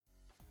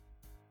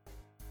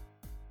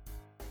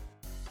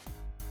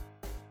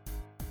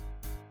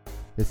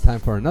It's time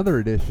for another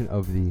edition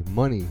of the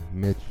Money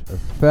Mitch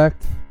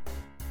Effect.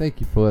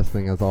 Thank you for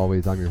listening. As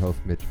always, I'm your host,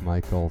 Mitch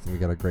Michaels, and we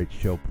got a great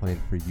show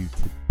planned for you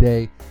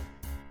today.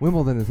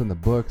 Wimbledon is in the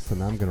books,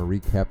 and I'm going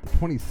to recap the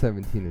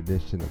 2017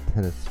 edition of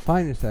tennis'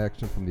 finest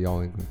action from the All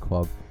England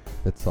Club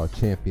that saw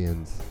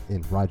champions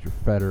in Roger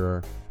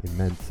Federer in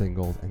men's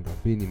singles and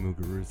Garbiñe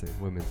Muguruza in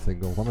women's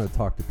singles. I'm going to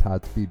talk to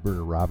Todd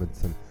Speedburner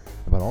Robinson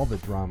about all the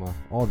drama,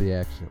 all the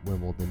action at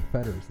Wimbledon.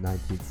 Federer's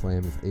 19th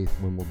slam, his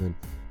 8th Wimbledon,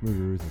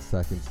 Muguruza's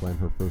 2nd slam,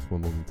 her first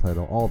Wimbledon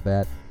title, all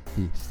that,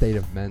 the state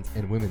of men's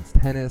and women's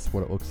tennis,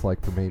 what it looks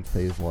like for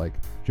mainstays like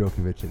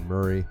Djokovic and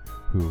Murray,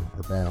 who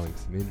are battling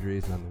some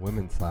injuries, and on the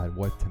women's side,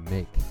 what to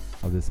make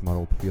of this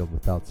muddled field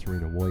without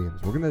Serena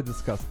Williams. We're going to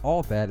discuss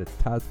all that. It's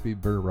Todd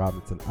Speedburner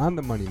Robinson on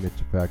the Money Mitch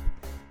Effect.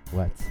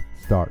 Let's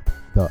start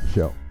the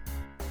show.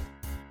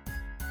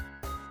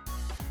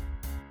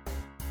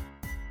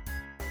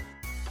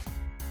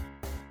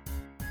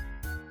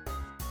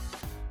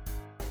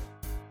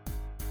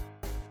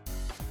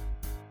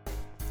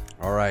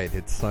 All right,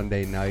 it's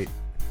Sunday night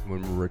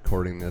when we're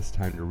recording this.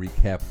 Time to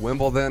recap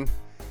Wimbledon.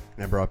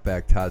 And I brought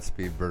back Todd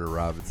Speedburner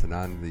Robinson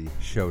on the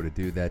show to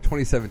do that.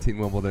 2017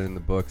 Wimbledon in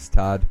the books.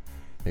 Todd,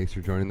 thanks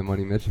for joining the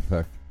Money Mitch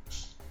Effect.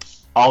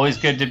 Always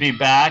good to be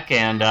back,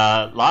 and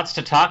lots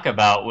to talk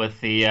about with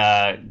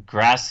the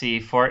grassy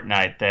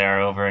fortnight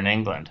there over in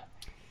England.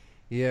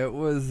 Yeah, it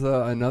was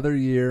another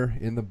year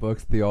in the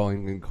books, the All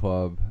England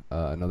Club.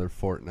 Another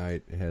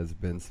fortnight has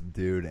been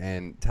subdued.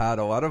 And Todd,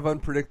 a lot of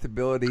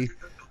unpredictability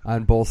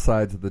on both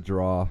sides of the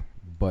draw,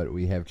 but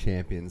we have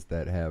champions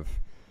that have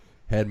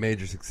had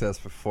major success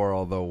before,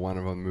 although one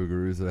of them,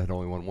 Muguruza, had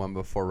only won one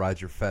before.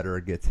 Roger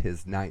Federer gets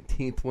his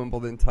 19th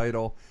Wimbledon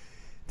title.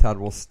 Todd,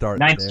 we'll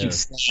start 19th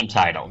slam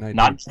title,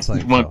 not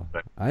slam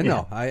Wimbledon. I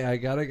know. Yeah. I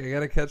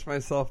gotta catch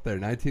myself there.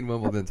 19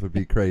 Wimbledons would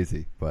be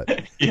crazy,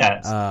 but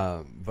yes.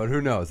 But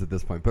who knows at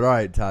this point? But all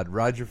right, Todd.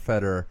 Roger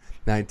Federer,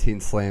 19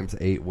 slams,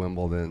 8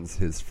 Wimbledons.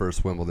 His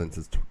first Wimbledon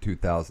since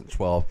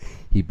 2012.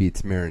 He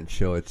beats Marin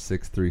Cilic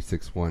 6-3,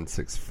 6-1,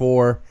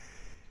 6-4.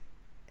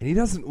 And he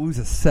doesn't lose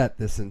a set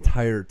this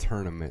entire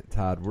tournament,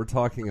 Todd. We're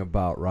talking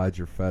about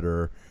Roger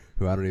Federer,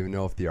 who I don't even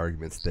know if the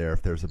argument's there,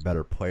 if there's a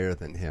better player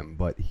than him,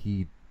 but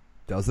he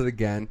does it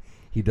again.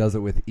 He does it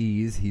with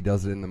ease. He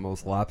does it in the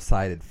most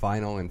lopsided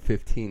final in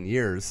 15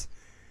 years.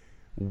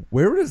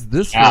 Where does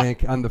this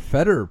rank on the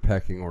Federer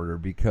pecking order?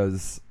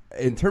 Because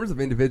in terms of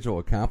individual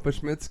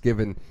accomplishments,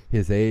 given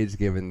his age,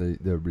 given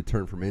the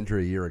return from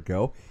injury a year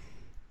ago,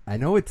 I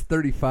know it's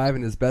 35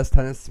 and his best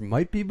tennis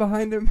might be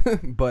behind him,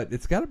 but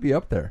it's got to be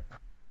up there.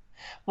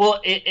 Well,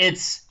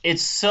 it's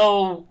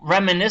so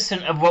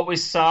reminiscent of what we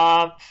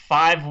saw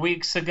 5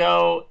 weeks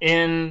ago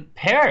in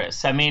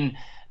Paris. I mean,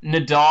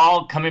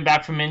 Nadal coming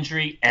back from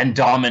injury and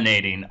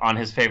dominating on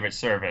his favorite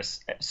surface,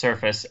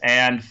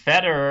 and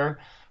Federer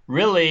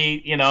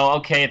really,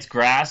 okay, it's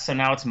grass, and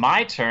now it's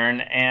my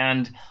turn,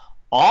 and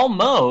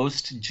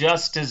almost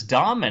just as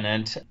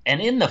dominant.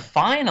 And in the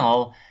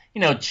final,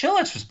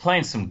 Cilic was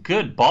playing some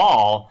good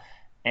ball,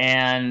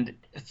 and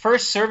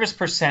first service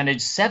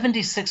percentage,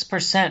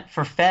 76%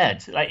 for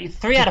Fed. Like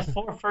 3 out of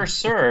 4 first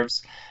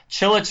serves.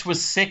 Cilic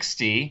was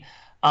 60.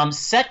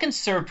 Second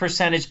serve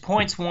percentage,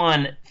 points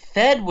won.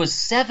 Fed was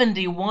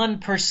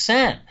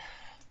 71%.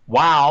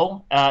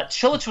 Wow.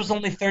 Cilic was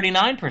only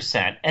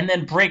 39%. And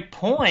then break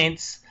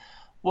points,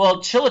 well,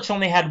 Cilic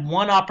only had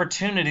one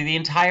opportunity the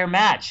entire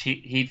match.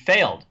 He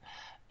failed.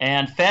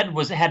 And Fed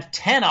had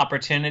 10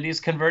 opportunities,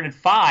 converted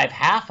 5,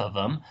 half of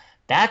them.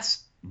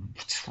 That's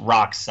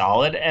rock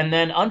solid. And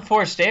then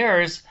unforced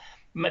errors,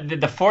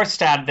 the fourth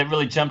stat that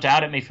really jumped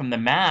out at me from the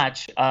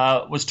match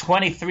was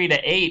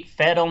 23-8.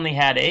 Fed only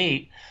had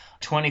 8,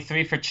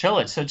 23 for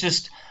Cilic. So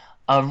just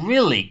a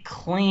really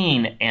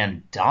clean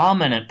and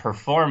dominant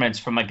performance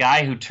from a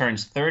guy who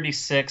turns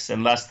 36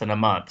 in less than a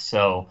month.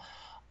 So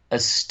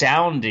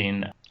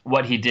astounding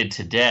what he did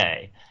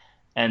today.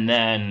 And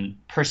then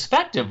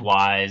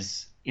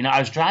perspective-wise, I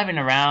was driving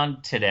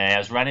around today. I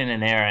was running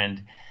an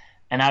errand,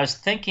 and I was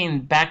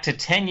thinking back to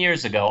 10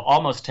 years ago,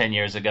 almost 10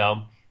 years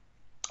ago,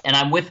 and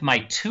I'm with my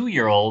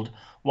 2-year-old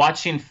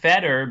watching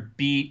Federer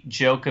beat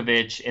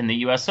Djokovic in the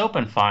U.S.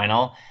 Open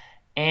final,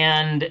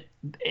 and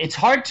it's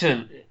hard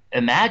to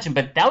imagine,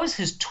 but that was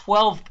his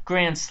 12th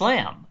Grand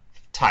Slam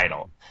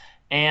title.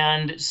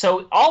 And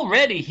so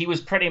already he was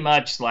pretty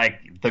much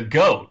like the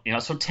GOAT.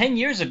 So 10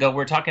 years ago,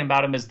 we're talking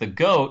about him as the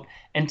GOAT,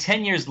 and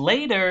 10 years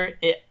later,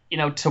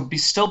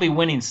 still be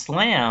winning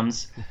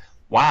slams.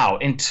 Wow,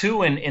 and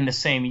 2 in the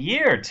same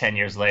year, 10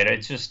 years later,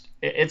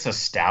 it's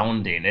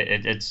astounding.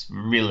 It's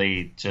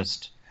really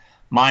just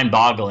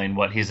mind-boggling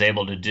what he's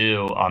able to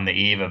do on the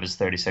eve of his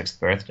 36th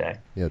birthday.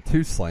 Yeah,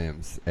 2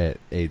 slams at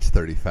age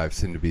 35,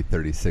 soon to be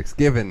 36.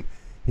 Given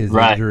his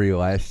injury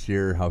last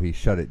year, how he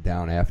shut it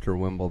down after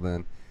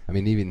Wimbledon, I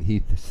mean, even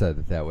Heath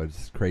said that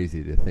was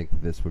crazy to think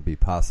that this would be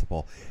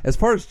possible. As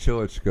far as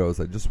Cilic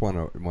goes, I just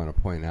want to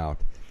point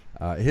out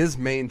his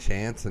main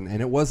chance, and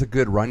it was a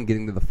good run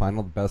getting to the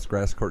final, the best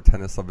grass court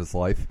tennis of his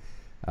life,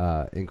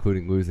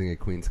 including losing at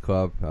Queen's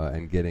Club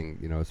and getting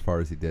as far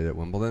as he did at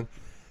Wimbledon.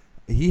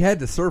 he had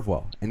to serve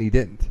well, and he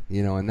didn't.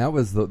 And that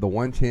was the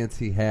one chance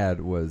he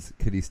had was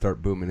could he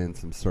start booming in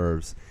some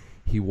serves.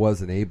 He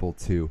wasn't able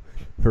to.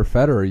 For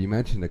Federer, you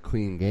mentioned a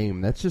clean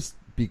game. That's just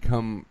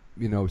become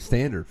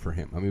standard for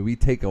him. I mean, we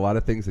take a lot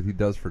of things that he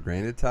does for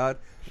granted, Todd,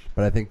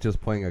 but I think just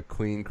playing a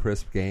clean,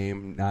 crisp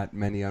game, not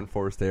many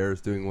unforced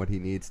errors, doing what he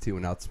needs to,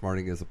 and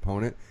outsmarting his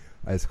opponent,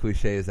 as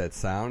cliche as that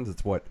sounds,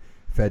 it's what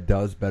Fed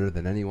does better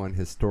than anyone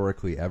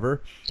historically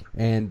ever.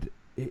 And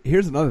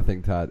here's another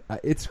thing, Todd.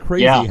 It's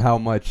crazy how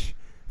much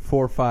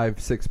 4,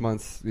 5, 6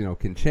 months,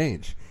 can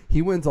change.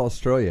 He wins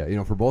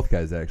Australia, for both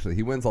guys, actually.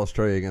 He wins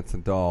Australia against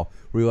Nadal.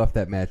 We left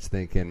that match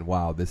thinking,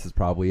 wow, this is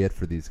probably it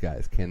for these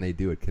guys. Can they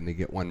do it? Can they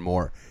get one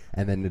more?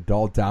 And then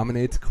Nadal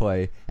dominates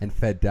clay and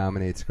Fed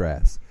dominates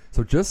grass.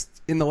 So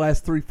just in the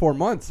last 3-4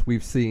 months,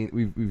 we've seen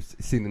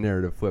the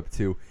narrative flip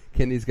to,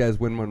 can these guys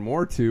win one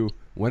more, to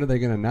when are they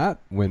going to not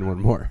win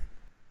one more?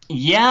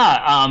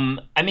 Yeah,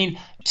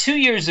 2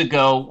 years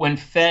ago when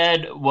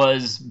Fed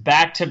was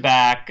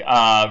back-to-back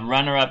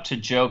runner-up to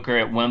Joker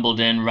at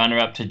Wimbledon,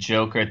 runner-up to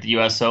Joker at the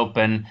U.S.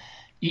 Open,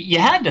 you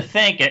had to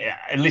think,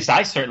 at least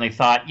I certainly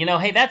thought,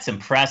 hey, that's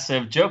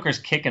impressive. Joker's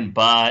kicking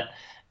butt,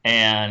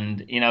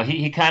 and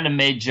he kind of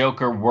made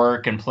Joker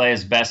work and play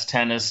his best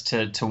tennis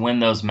to win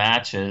those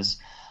matches,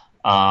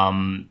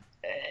 and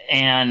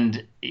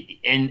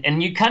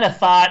you kind of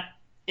thought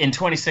in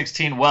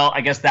 2016, well,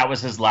 I guess that was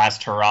his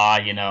last hurrah,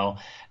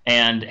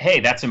 And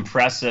hey, that's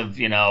impressive,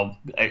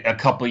 a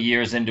couple of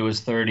years into his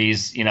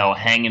 30s,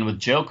 hanging with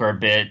Joker a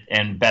bit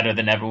and better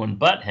than everyone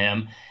but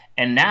him.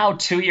 And now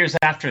 2 years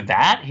after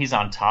that, he's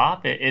on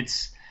top. It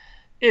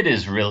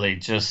is really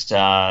just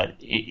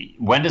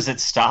when does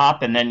it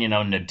stop? And then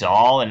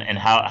Nadal and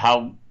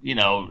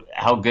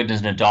how good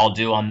does Nadal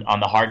do on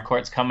the hard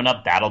courts coming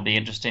up? That'll be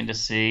interesting to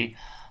see.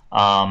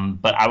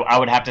 But I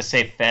would have to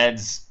say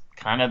Fed's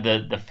kind of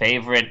the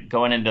favorite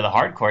going into the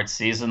hard court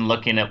season,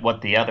 looking at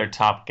what the other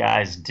top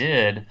guys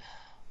did.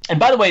 And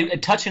by the way,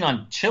 touching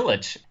on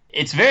Cilic,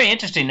 it's very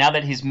interesting now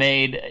that he's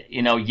made,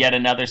 yet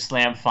another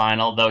slam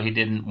final, though he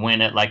didn't win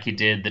it like he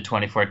did the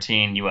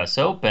 2014 U.S.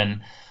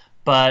 Open.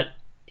 But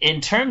in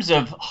terms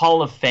of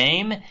Hall of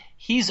Fame,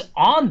 he's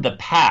on the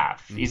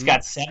path. Mm-hmm. He's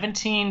got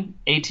 17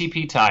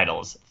 ATP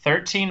titles,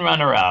 13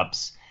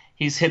 runner-ups.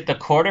 He's hit the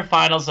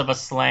quarterfinals of a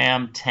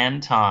slam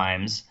 10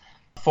 times.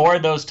 4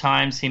 of those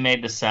times he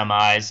made the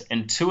semis,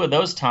 and 2 of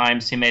those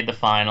times he made the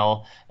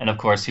final, and of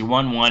course he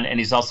won one, and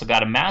he's also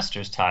got a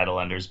Masters title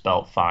under his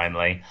belt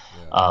finally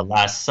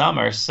last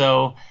summer.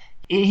 So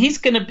he's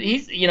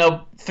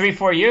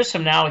 3-4 years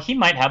from now, he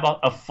might have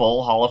a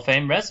full Hall of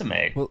Fame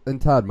resume. Well,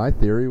 and Todd, my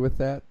theory with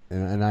that,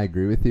 and I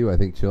agree with you, I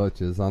think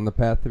Cilic is on the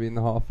path to being in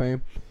the Hall of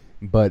Fame,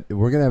 but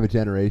we're going to have a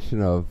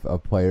generation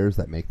of players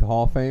that make the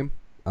Hall of Fame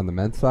on the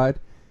men's side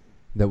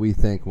that we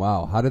think,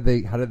 wow, how did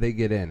they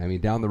get in? I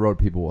mean, down the road,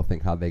 people will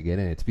think how'd they get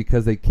in. It's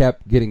because they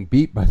kept getting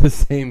beat by the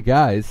same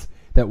guys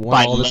that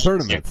won all the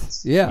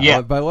tournaments. Yeah,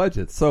 by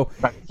legends. So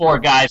 4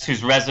 guys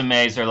whose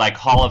resumes are like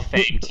Hall of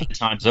Fame 10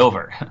 times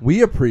over.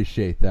 We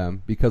appreciate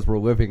them because we're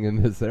living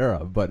in this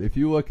era. But if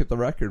you look at the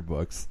record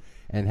books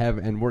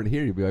and weren't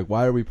here, you'd be like,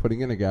 why are we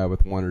putting in a guy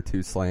with 1 or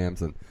 2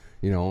 slams and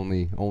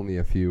only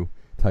a few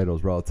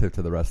titles relative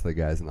to the rest of the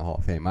guys in the Hall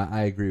of Fame?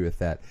 I agree with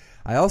that.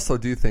 I also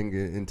do think,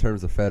 in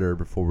terms of Federer,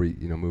 before we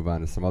move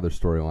on to some other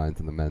storylines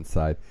on the men's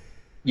side,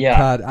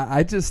 Todd,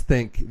 I just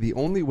think the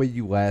only way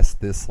you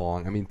last this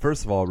long, I mean,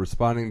 first of all,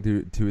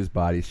 responding to his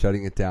body,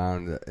 shutting it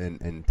down,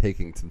 and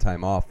taking some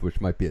time off,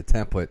 which might be a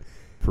template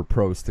for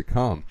pros to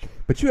come.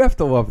 But you have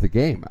to love the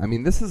game. I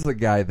mean, this is a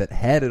guy that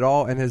had it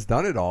all and has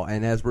done it all.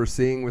 And as we're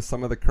seeing with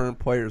some of the current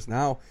players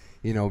now,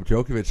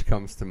 Djokovic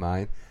comes to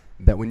mind,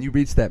 that when you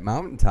reach that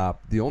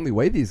mountaintop, the only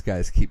way these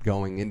guys keep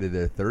going into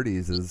their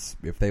 30s is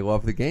if they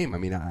love the game. I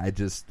mean, I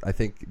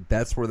think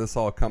that's where this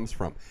all comes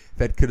from.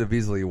 Fed could have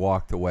easily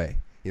walked away,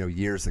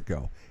 years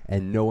ago,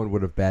 and no one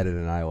would have batted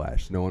an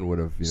eyelash. No one would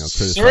have,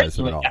 criticized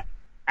him at all.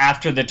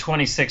 After the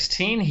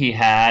 2016 he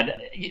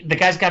had, the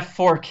guy's got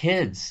 4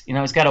 kids.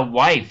 He's got a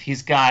wife.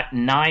 He's got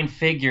 9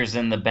 figures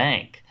in the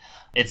bank.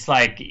 It's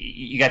like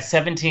you got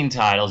 17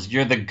 titles.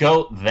 You're the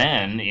GOAT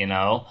then,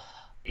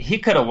 He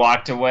could have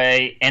walked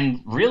away, and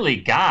really,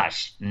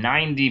 gosh,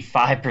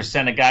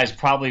 95% of guys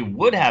probably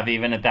would have,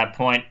 even at that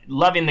point,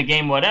 loving the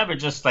game, whatever,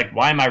 just like,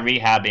 why am I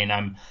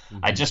rehabbing?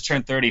 I just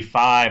turned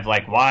 35,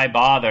 like, why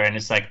bother? And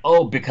it's like,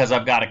 oh, because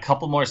I've got a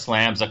couple more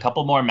slams, a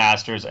couple more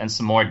Masters, and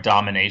some more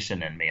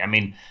domination in me. I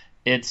mean,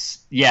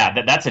 that's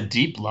a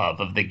deep love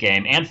of the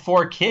game, and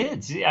 4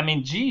 kids. I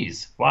mean,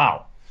 geez,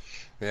 wow.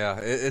 Yeah,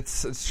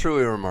 it's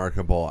truly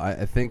remarkable.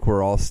 I think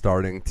we're all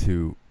starting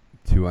to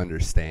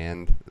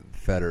understand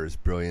Federer's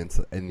brilliance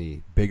in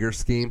the bigger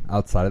scheme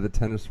outside of the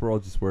tennis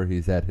world, just where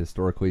he's at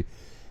historically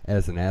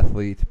as an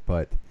athlete.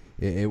 But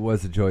it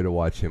was a joy to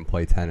watch him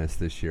play tennis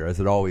this year,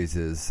 as it always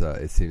is.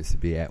 It seems to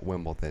be at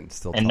Wimbledon,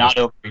 still and not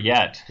over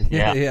yet.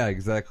 Yeah,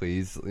 exactly.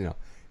 He's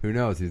who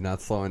knows? He's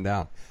not slowing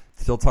down.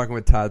 Still talking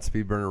with Todd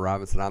Speedburner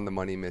Robinson on the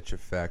Money Mitch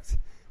Effect.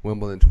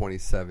 Wimbledon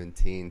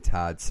 2017.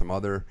 Todd, some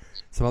other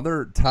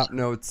top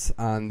notes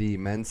on the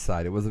men's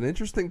side. It was an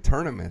interesting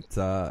tournament.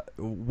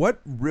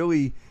 What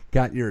really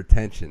got your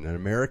attention? An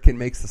American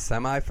makes the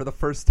semi for the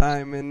first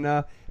time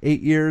in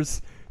 8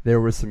 years. There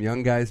were some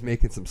young guys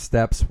making some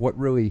steps. What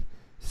really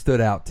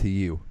stood out to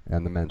you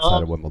on the men's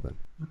side of Wimbledon?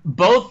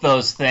 Both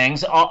those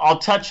things. I'll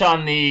touch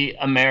on the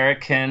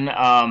American,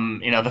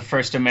 the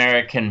first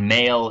American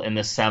male in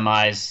the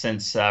semis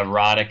since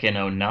Roddick in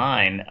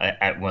 2009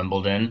 at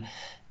Wimbledon.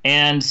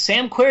 And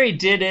Sam Querrey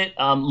did it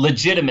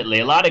legitimately.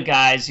 A lot of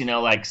guys,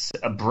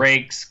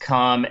 breaks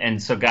come,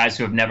 and so guys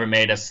who have never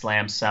made a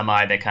slam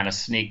semi, they kind of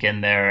sneak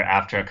in there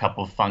after a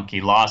couple of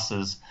funky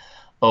losses,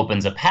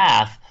 opens a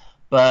path.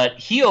 But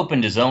he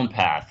opened his own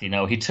path.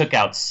 He took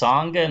out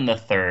Tsonga in the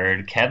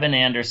third, Kevin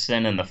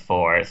Anderson in the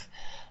fourth,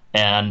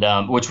 and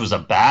which was a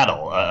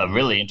battle, a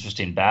really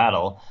interesting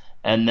battle.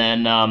 And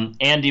then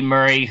Andy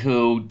Murray,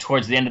 who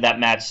towards the end of that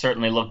match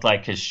certainly looked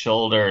like his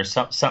shoulder, or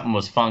something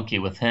was funky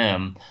with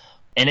him.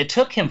 And it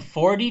took him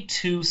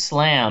 42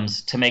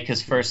 slams to make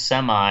his first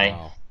semi,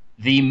 wow.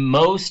 The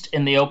most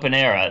in the Open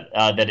era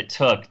that it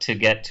took to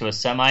get to a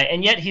semi.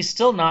 And yet he's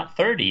still not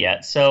 30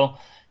 yet. So,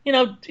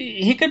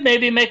 he could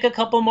maybe make a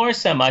couple more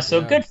semis.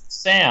 So good for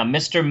Sam,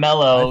 Mr.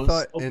 Mellow.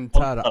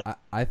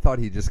 I thought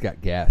he just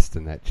got gassed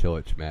in that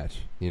Cilic match.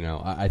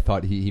 I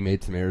thought he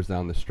made some errors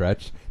down the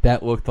stretch.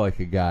 That looked like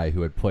a guy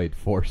who had played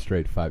 4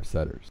 straight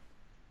 5-setters.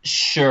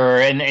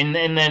 Sure, and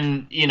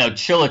then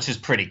Cilic is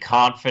pretty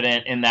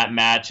confident in that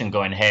match and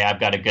going, hey, I've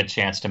got a good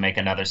chance to make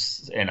another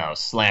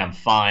slam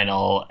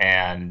final,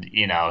 and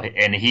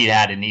and he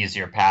had an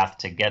easier path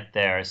to get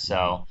there.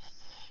 So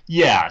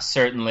yeah,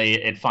 certainly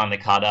it finally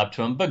caught up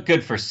to him, but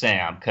good for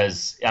Sam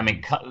because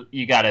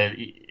you got to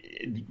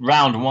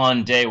round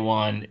one, day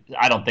one.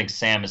 I don't think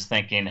Sam is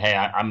thinking, hey,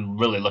 I'm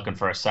really looking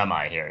for a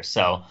semi here.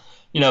 So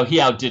he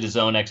outdid his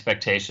own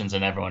expectations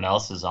and everyone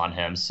else's on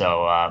him.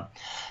 So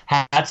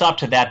hats off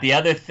to that. The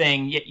other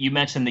thing, you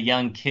mentioned the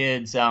young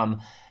kids.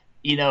 I'm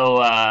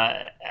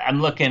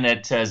looking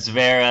at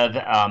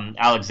Zverev,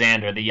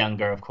 Alexander, the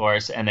younger, of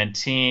course, and then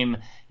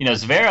Thiem.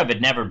 Zverev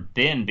had never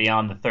been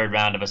beyond the third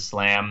round of a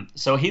slam.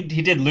 So he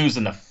did lose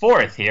in the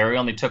fourth here. He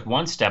only took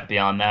one step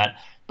beyond that.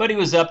 But he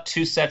was up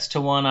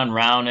 2-1 on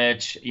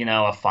Raonic,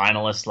 a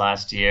finalist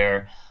last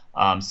year,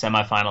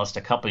 semifinalist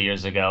a couple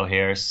years ago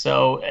here.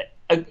 So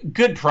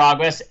good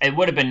progress. It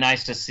would have been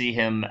nice to see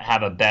him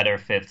have a better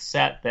fifth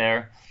set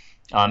there.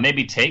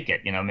 Maybe take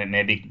it,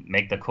 maybe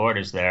make the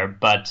quarters there.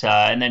 But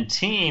and then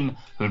Thiem,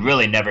 who'd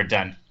really never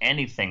done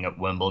anything at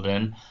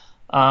Wimbledon,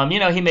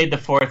 he made the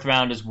fourth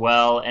round as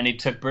well, and he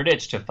took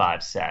Berdych to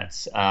 5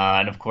 sets.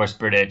 And of course,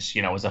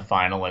 Berdych, was a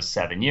finalist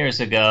 7 years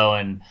ago,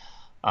 and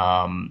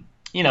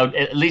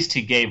at least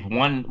he gave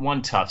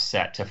one tough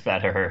set to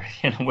Federer,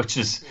 which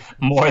is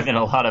more than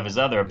a lot of his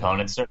other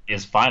opponents, certainly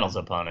his finals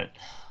opponent.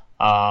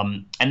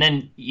 And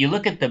then you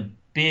look at the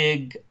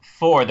big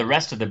four, the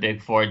rest of the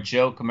big four,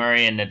 Djokovic,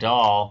 Murray, and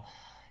Nadal.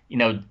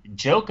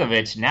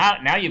 Djokovic,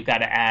 now you've got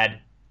to add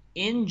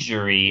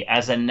injury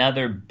as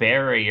another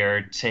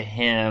barrier to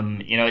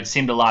him. It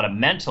seemed a lot of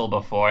mental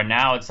before.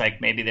 Now it's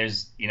like maybe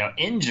there's,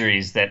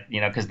 injuries that,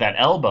 because that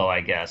elbow,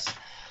 I guess.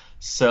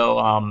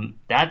 So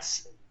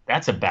that's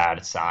a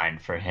bad sign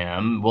for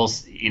him.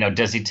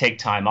 Does he take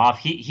time off?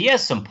 He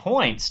has some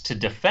points to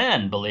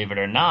defend, believe it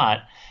or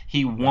not.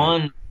 He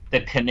won the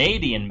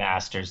Canadian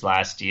Masters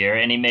last year,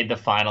 and he made the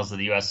finals of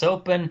the U.S.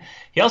 Open.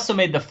 He also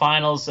made the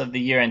finals of the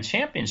year-end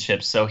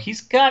championship, so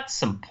he's got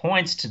some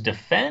points to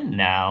defend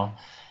now.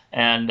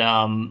 And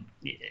and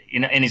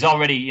he's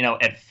already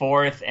at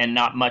fourth and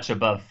not much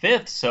above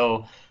fifth,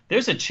 so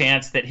there's a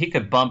chance that he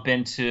could bump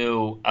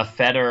into a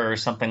Federer or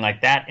something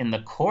like that in the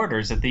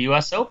quarters at the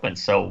U.S. Open.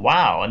 So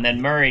wow, and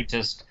then Murray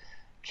just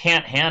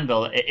can't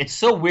handle it. It's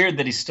so weird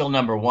that he's still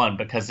number one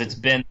because it's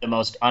been the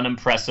most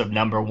unimpressive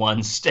number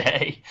one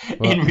stay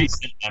in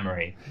recent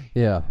memory.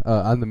 Yeah,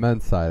 on the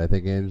men's side, I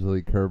think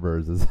Angelique Kerber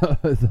is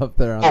up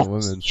there on the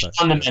women's side.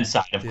 On the men's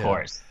side, of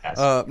course. Yes.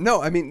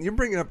 No, you're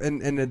bringing up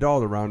and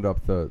Nadal to round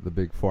up the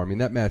big four.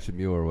 That match at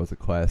Mueller was a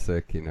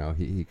classic.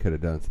 He could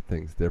have done some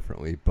things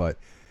differently, but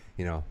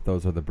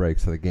those are the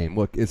breaks of the game.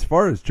 Look, as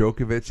far as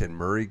Djokovic and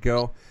Murray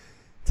go,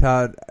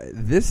 Todd,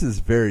 this is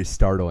very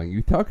startling.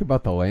 You talk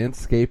about the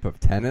landscape of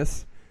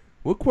tennis.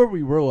 Look where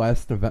we were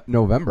last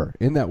November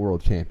in that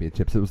World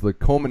Championships. It was the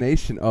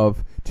culmination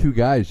of two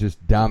guys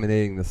just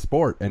dominating the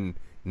sport. And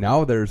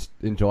now there's,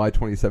 in July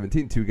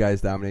 2017, two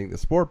guys dominating the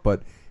sport.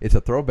 But it's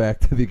a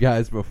throwback to the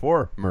guys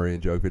before Murray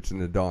and Djokovic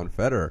and Nadal and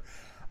Federer.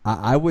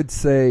 I would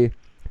say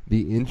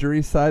the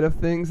injury side of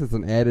things is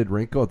an added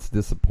wrinkle. It's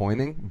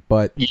disappointing.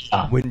 But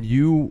when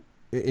you,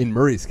 in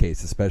Murray's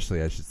case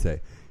especially, I should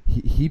say,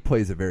 he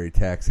plays a very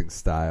taxing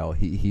style.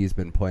 He's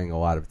been playing a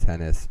lot of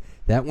tennis.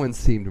 That one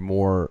seemed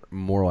more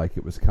like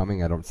it was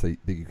coming. I don't think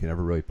you can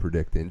ever really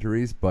predict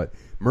injuries, but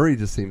Murray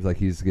just seems like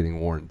he's getting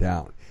worn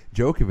down.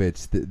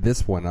 Djokovic,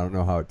 this one, I don't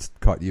know how it's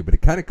caught you, but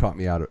it kind of caught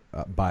me out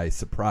by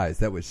surprise.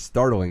 That was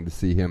startling to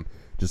see him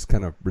just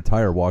kind of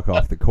retire, walk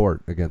off the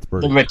court against The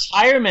Berdych.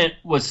 retirement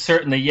was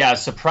certainly, a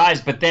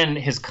surprise, but then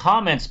his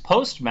comments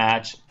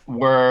post-match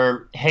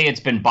were, hey,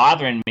 it's been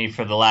bothering me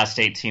for the last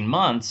 18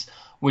 months,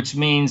 which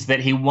means that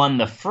he won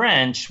the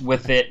French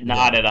with it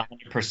not at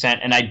 100%.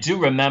 And I do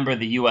remember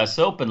the U.S.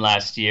 Open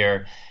last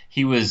year.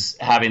 He was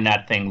having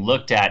that thing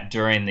looked at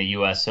during the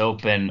U.S.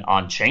 Open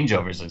on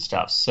changeovers and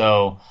stuff.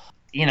 So,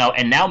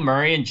 and now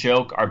Murray and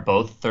Djokovic are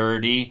both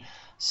 30.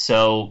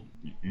 So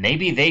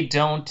maybe they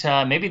don't,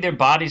 maybe their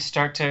bodies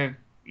start to,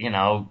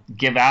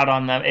 give out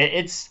on them.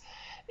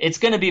 It's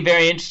going to be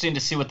very interesting to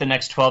see what the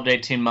next 12 to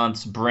 18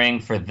 months bring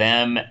for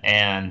them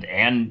and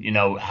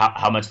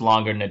how much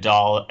longer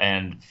Nadal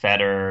and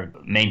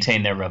Federer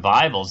maintain their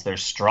revivals, their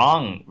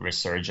strong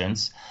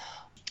resurgence.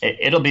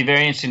 It'll be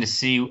very interesting to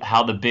see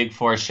how the Big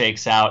Four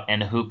shakes out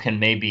and who can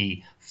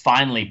maybe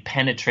finally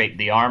penetrate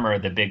the armor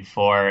of the Big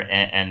Four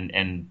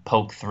and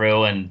poke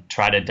through and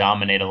try to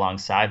dominate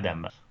alongside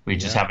them. We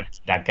just haven't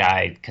seen that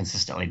guy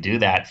consistently do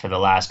that for the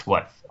last,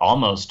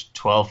 almost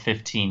 12,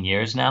 15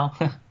 years now?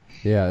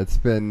 Yeah, it's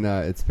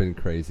been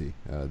crazy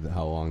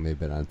how long they've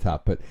been on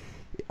top. But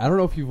I don't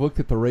know if you've looked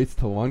at the race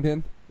to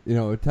London,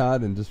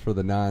 Todd, and just for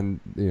the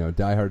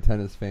diehard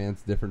tennis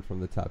fans, different from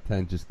the top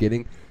 10, just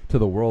getting to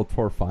the World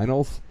Tour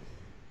Finals.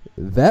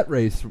 That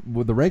race,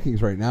 with the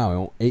rankings right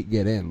now, 8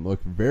 get in,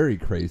 look very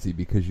crazy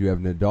because you have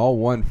Nadal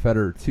 1,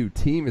 Federer 2.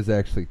 Team is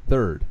actually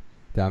 3rd.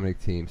 Dominic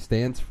Thiem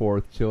stands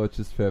 4th, Cilic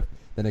is 5th.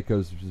 Then it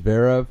goes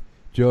Zverev,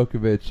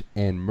 Djokovic,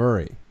 and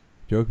Murray.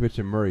 Djokovic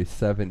and Murray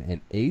 7 and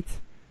 8.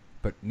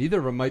 But neither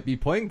of them might be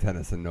playing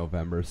tennis in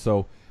November.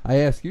 So I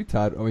ask you,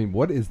 Todd,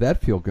 what is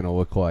that field going to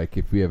look like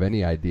if we have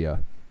any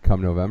idea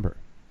come November?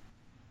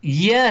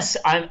 Yes,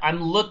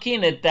 I'm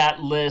looking at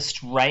that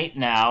list right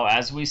now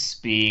as we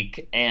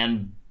speak,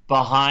 and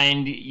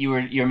behind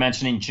you're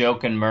mentioning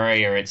Djokovic and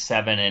Murray are at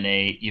 7 and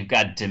 8. You've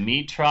got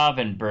Dimitrov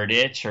and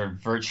Berdych are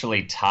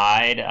virtually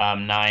tied,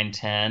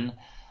 9-10.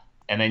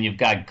 And then you've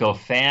got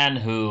Goffin,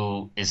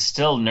 who is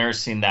still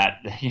nursing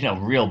that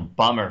real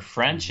bummer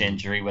French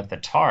injury with the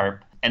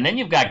tarp. And then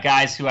you've got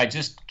guys who I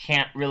just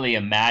can't really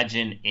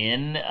imagine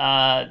in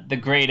the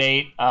grade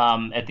 8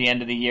 at the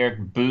end of the year.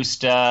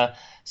 Busta,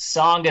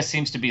 Tsonga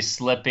seems to be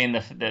slipping.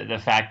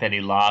 The fact that he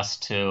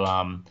lost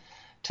to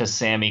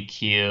Sammy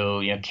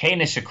Q. Kei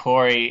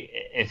Nishikori,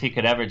 if he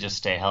could ever just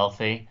stay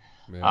healthy.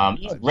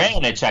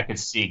 Raonic I could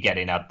see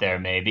getting up there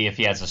maybe if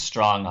he has a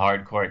strong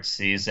hard court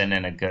season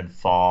and a good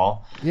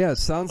fall. Yeah, it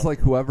sounds like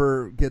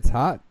whoever gets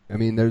hot.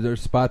 There's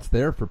spots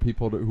there for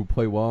people who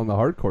play well in the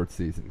hard court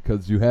season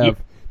because you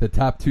have the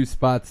top 2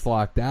 spots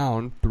locked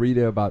down, 3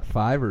 to about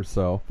 5 or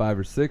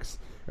 6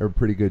 are in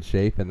pretty good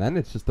shape, and then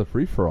it's just a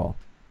free-for-all.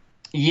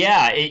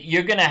 Yeah,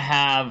 you're going to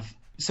have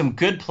some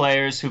good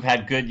players who've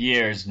had good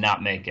years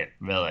not make it,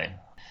 really.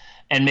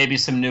 And maybe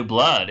some new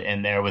blood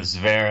in there with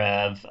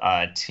Zverev,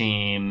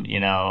 Thiem.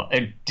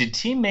 Did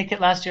Thiem make it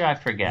last year? I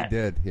forget. He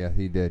did. Yeah,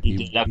 he did.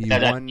 He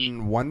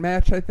won one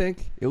match, I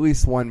think. At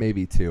least one,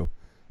 maybe 2.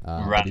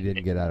 Right. But he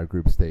didn't get out of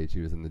group stage. He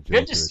was in the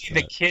Good to see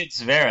the kid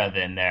Zverev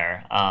in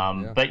there.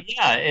 But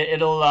yeah,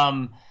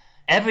 it'll.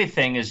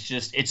 Everything is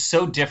just. It's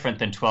so different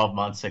than 12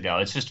 months ago.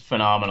 It's just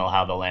phenomenal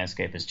how the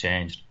landscape has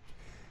changed.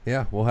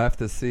 Yeah, we'll have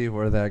to see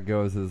where that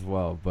goes as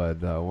well.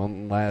 But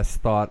one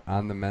last thought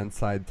on the men's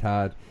side,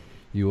 Todd.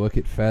 You look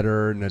at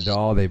Federer,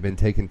 Nadal, they've been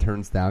taking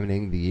turns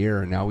dominating the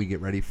year, and now we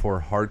get ready for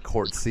hard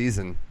court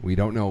season. We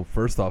don't know,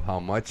 first off, how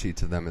much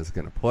each of them is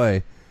going to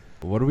play.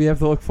 What do we have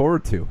to look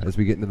forward to as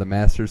we get into the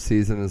Masters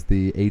season as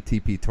the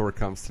ATP Tour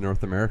comes to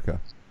North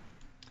America?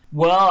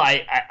 Well,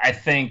 I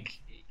think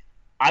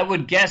I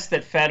would guess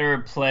that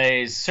Federer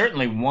plays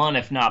certainly one,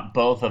 if not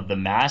both, of the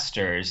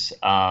Masters,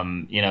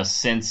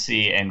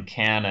 Cincy and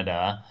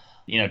Canada.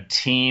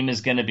 Team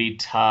is going to be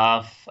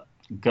tough.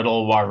 Good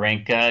old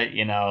Wawrinka,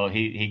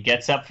 he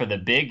gets up for the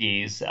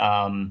biggies.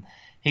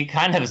 He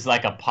kind of is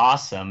like a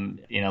possum,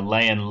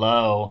 laying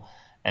low,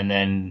 and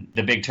then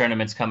the big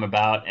tournaments come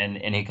about,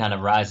 and he kind of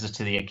rises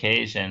to the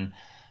occasion.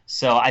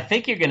 So I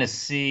think you're going to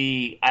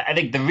see. I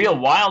think the real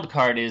wild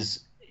card is: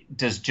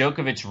 does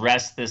Djokovic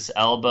rest this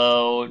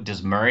elbow?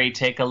 Does Murray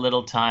take a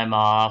little time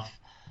off?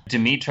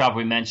 Dimitrov,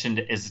 we mentioned,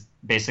 is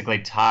basically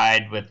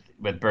tied with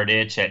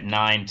Berdych at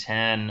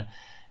 9-10.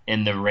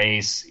 In the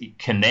race.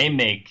 Can they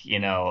make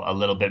a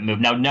little bit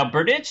move? Now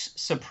Berdych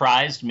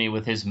surprised me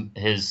with his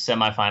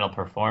semifinal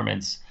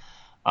performance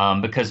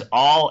because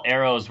all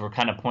arrows were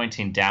kind of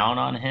pointing down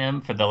on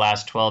him for the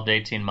last 12 to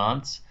 18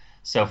 months.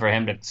 So for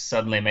him to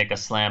suddenly make a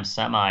slam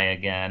semi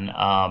again,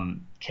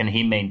 can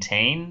he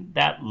maintain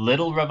that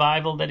little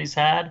revival that he's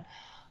had?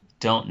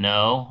 Don't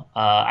know.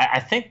 I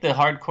think the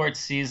hard court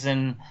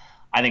season,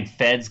 I think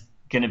Fed's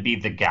going to be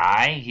the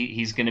guy.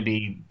 He's going to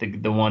be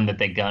the one that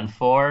they gun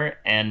for.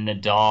 And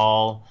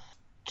Nadal,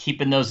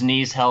 keeping those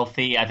knees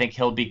healthy, I think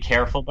he'll be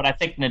careful. But I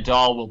think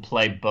Nadal will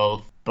play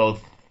both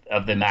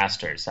of the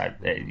Masters,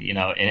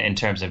 in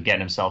terms of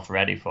getting himself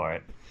ready for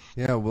it.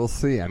 Yeah, we'll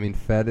see.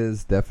 Fed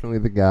is definitely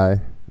the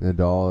guy.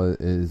 Nadal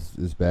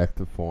is back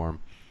to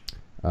form.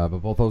 But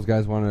both those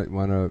guys want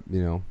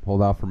to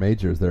hold out for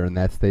majors. They're in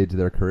that stage of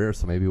their career,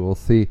 so maybe we'll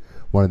see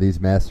one of these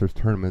Masters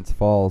tournaments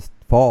fall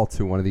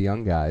to one of the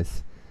young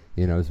guys.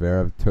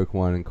 Zverev took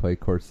one in clay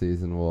court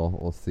season.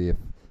 We'll see if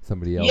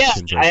somebody else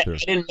can break through. I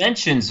didn't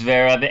mention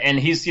Zverev, and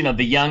he's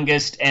the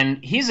youngest,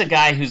 and he's a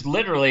guy who's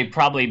literally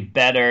probably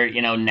better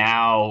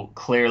now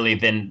clearly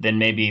than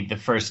maybe the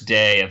first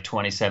day of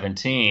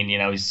 2017.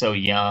 He's so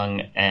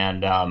young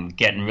and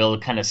getting real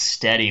kind of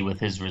steady with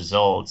his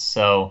results.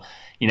 So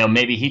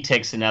maybe he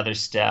takes another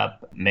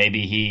step.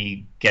 Maybe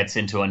he gets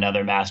into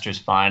another Masters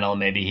final.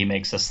 Maybe he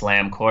makes a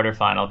Slam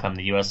quarterfinal come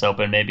the U.S.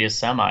 Open, maybe a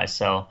semi.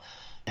 So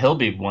he'll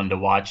be one to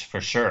watch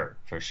for sure.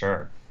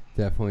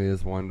 Definitely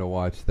is one to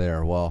watch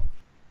there. Well,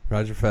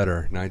 Roger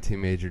Federer,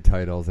 19 major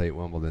titles, 8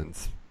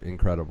 Wimbledons.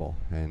 Incredible.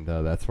 And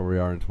that's where we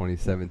are in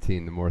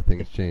 2017. The more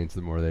things change,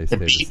 the more they stay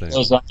the same. The beat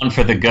goes on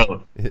for the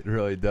GOAT. It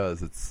really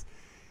does.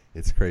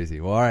 It's crazy.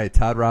 Well, all right,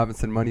 Todd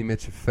Robinson, Money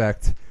Mitch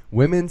Effect.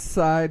 Women's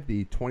side,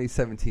 the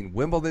 2017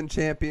 Wimbledon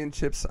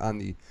Championships on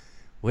the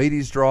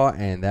ladies' draw,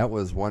 and that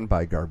was won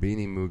by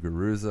Garbiñe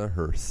Muguruza,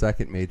 her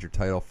second major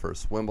title,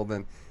 first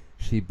Wimbledon.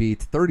 She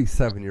beat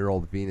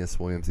 37-year-old Venus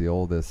Williams, the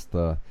oldest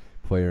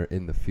player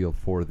in the field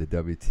for the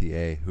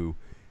WTA, who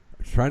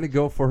is trying to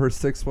go for her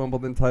sixth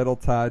Wimbledon title,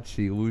 Todd.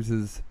 She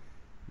loses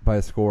by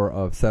a score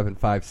of 7-5,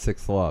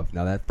 6-love.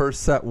 Now, that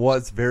first set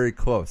was very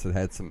close. It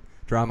had some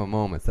drama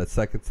moments. That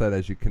second set,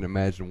 as you can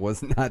imagine,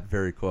 was not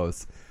very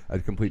close. A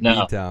complete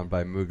beatdown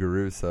by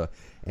Muguruza.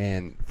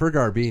 And for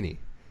Garbiñe,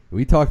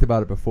 we talked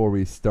about it before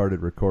we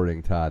started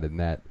recording, Todd, in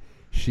that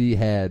she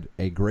had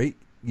a great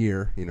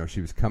year.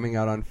 She was coming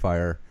out on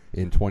fire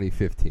in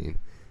 2015.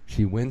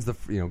 She wins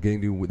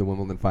getting to the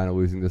Wimbledon final,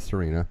 losing to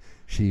Serena.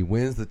 She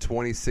wins the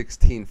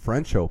 2016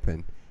 French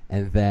Open,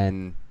 and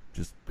then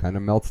just kind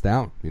of melts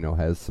down.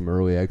 Has some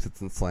early exits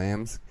and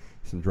slams,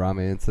 some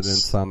drama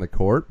incidents on the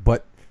court,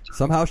 but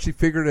somehow she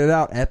figured it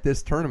out at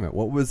this tournament.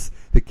 What was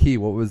the key?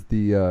 What was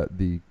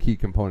the key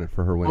component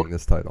for her winning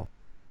this title?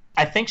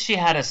 I think she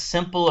had a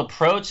simple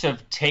approach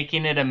of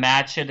taking it a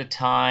match at a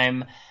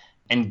time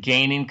and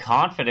gaining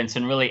confidence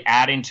and really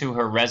adding to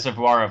her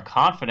reservoir of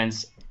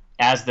confidence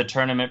as the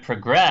tournament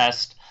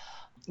progressed.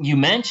 You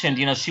mentioned,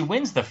 she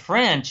wins the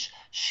French.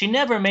 She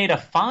never made a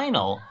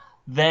final.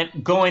 Then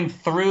going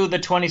through the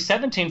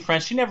 2017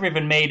 French, she never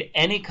even made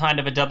any kind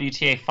of a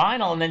WTA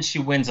final, and then she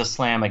wins a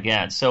Slam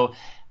again. So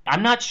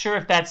I'm not sure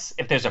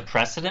if there's a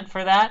precedent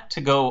for that,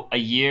 to go a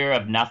year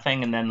of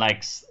nothing and then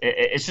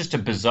it's just a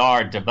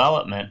bizarre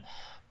development.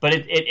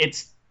 But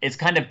it's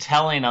kind of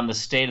telling on the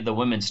state of the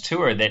women's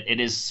tour that it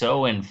is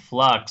so in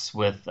flux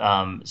with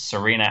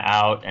Serena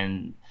out,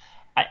 and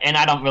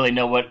I don't really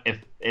know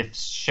if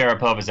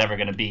Sharapova is ever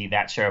going to be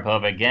that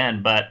Sharapova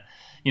again. But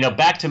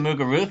back to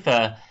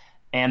Muguruza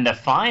and the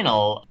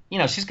final,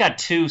 she's got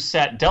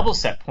double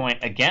set point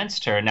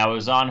against her. Now it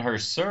was on her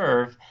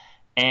serve.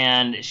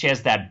 And she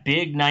has that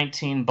big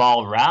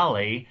 19-ball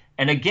rally,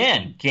 and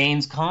again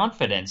gains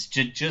confidence.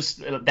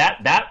 Just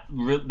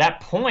that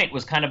point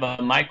was kind of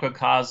a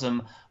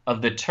microcosm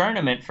of the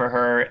tournament for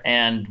her,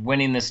 and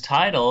winning this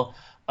title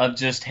of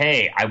just,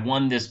 hey, I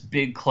won this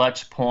big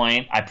clutch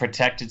point. I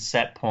protected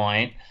set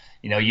point.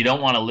 You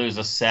don't want to lose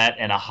a set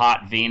and a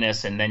hot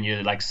Venus, and then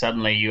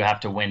suddenly you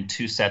have to win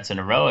 2 sets in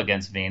a row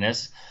against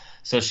Venus.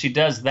 So she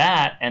does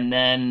that and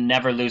then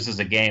never loses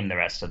a game the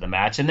rest of the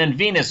match. And then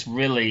Venus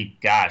really,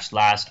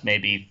 last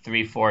maybe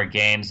 3-4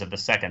 games of the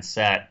second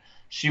set,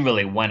 she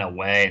really went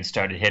away and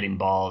started hitting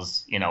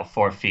balls,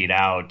 4 feet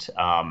out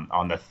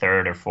on the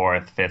third or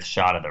fourth, fifth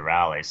shot of the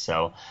rally.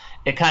 So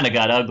it kind of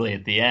got ugly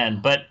at the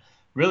end. But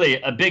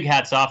really a big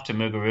hats off to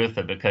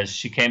Muguruza, because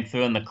she came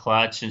through in the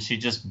clutch and she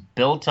just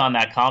built on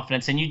that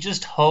confidence. And you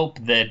just hope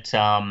that,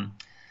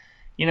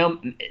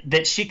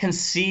 that she can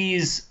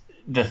seize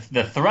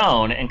the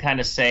throne and kind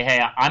of say,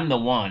 hey, I'm the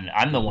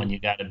one you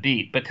got to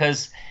beat,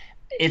 because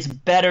it's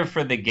better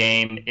for the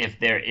game if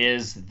there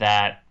is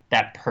that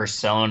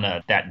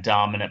persona, that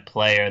dominant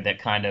player that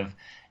kind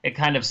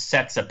of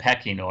sets a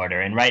pecking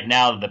order. And right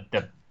now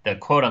the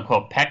quote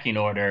unquote pecking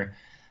order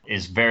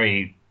is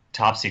very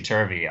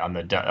topsy-turvy on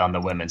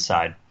the women's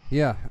side.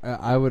 Yeah,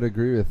 I would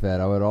agree with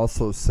that. I would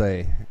also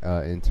say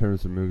in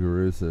terms of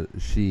Muguruza,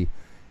 she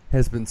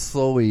has been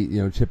slowly,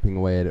 chipping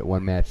away at it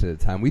one match at a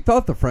time. We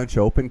thought the French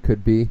Open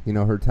could be,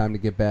 her time to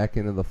get back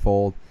into the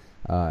fold,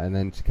 and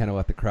then she kind of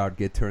let the crowd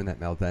get to her in that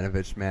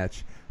Mladenovic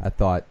match. I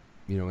thought,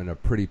 in a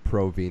pretty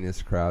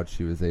pro-Venus crowd,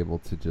 she was able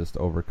to just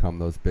overcome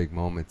those big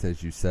moments.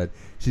 As you said,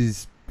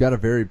 she's got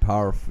very,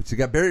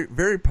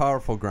 very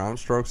powerful ground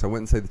strokes. I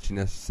wouldn't say that she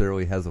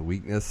necessarily has a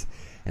weakness,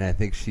 and I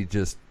think she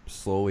just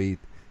slowly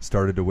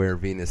started to wear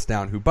Venus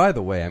down, who, by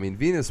the way,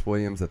 Venus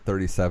Williams at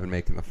 37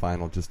 making the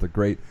final, just a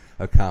great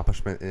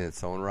accomplishment in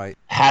its own right.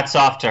 Hats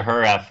off to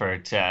her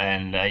effort,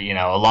 and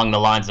along the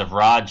lines of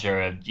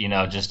Roger,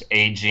 just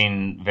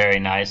aging very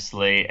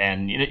nicely,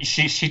 and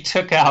she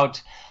took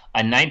out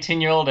a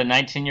 19-year-old, a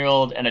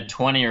 19-year-old, and a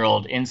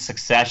 20-year-old in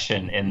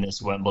succession in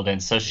this Wimbledon.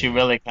 So she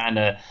really kind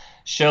of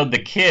showed the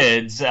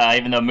kids,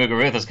 even though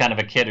Muguruza is kind of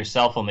a kid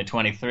herself, only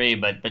 23,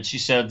 but she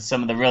showed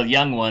some of the real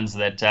young ones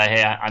that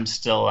hey, I'm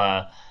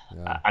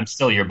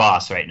still your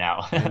boss right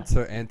now.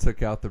 and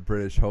took out the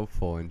British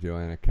hopeful in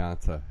Joanna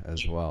Konta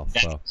as well.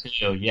 That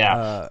too,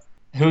 yeah.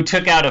 Who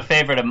took out a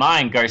favorite of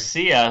mine,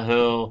 Garcia,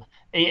 who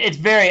it's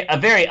a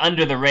very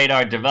under the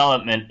radar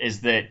development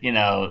is that,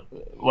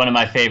 one of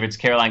my favorites,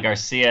 Caroline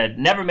Garcia,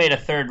 never made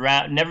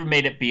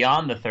it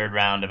beyond the third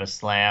round of a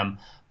slam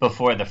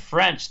before the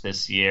French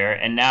this year,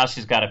 and now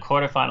she's got a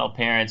quarterfinal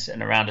appearance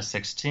and a round of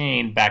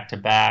 16 back to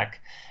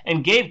back,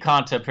 and gave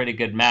Konta a pretty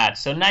good match.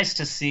 So nice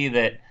to see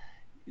that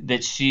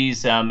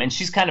she's and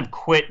she's kind of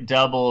quit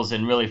doubles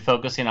and really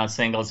focusing on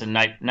singles, and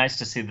nice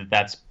to see that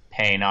that's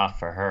paying off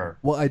for her.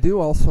 Well, I do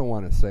also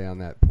want to say on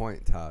that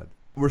point, Todd,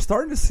 we're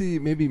starting to see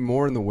maybe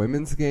more in the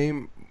women's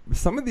game.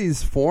 Some of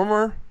these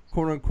former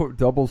quote-unquote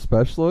double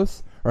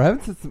specialists are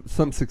having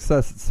some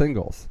success at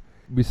singles.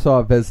 We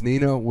saw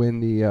Vesnina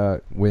win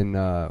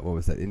what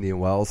was that, Indian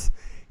Wells.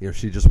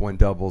 She just won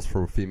doubles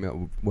for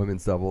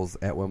women's doubles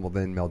at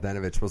Wimbledon.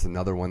 Mladenovic was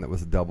another one that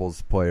was a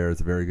doubles player. Is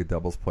a very good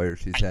doubles player.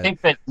 I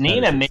think that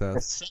Nina made the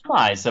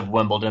semis of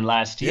Wimbledon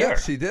last year. Yeah,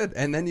 she did.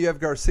 And then you have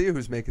Garcia,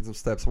 who's making some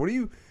steps. What do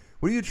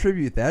you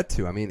attribute that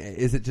to? I mean,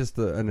 is it just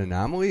an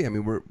anomaly? I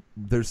mean,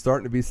 there's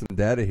starting to be some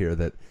data here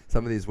that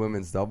some of these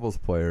women's doubles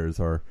players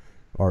are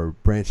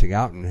branching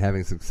out and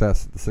having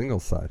success at the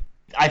singles side.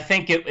 I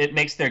think it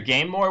makes their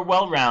game more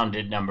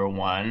well-rounded, number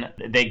one.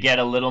 They get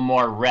a little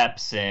more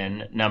reps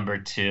in, number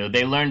two.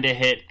 They learn to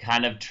hit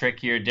kind of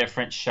trickier,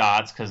 different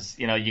shots because,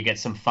 you get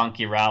some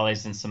funky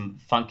rallies and some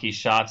funky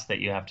shots that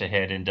you have to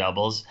hit in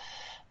doubles.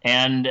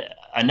 And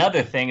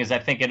another thing is I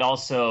think it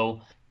also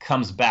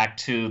comes back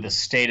to the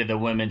state of the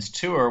women's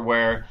tour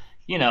where,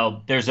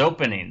 there's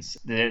openings.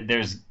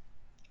 There's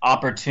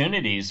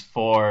opportunities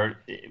for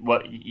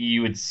what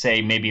you would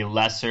say maybe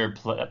lesser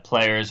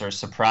players or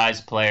surprise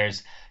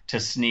players to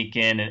sneak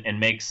in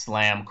and make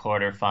slam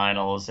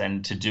quarterfinals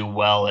and to do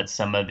well at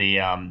some of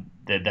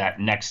that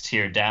next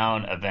tier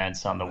down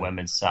events on the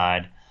women's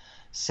side.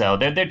 So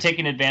they're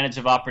taking advantage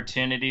of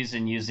opportunities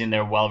and using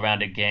their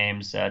well-rounded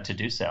games to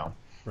do so.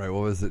 Right.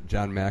 What was it?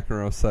 John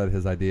McEnroe said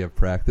his idea of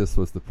practice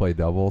was to play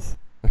doubles.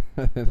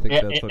 I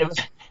think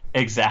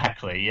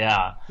exactly.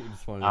 Yeah. He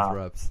just wanted his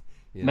reps.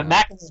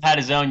 McEnroe had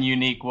his own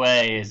unique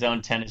way, his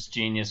own tennis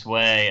genius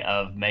way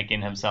of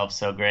making himself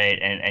so great,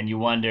 and you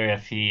wonder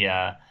if he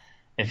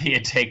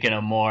had taken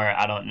a more,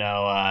 I don't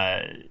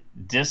know,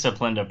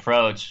 disciplined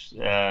approach,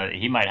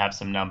 he might have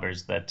some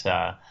numbers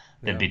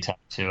that'd be tough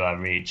to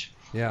reach.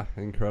 Yeah,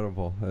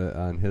 incredible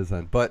on his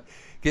end. But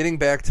getting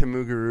back to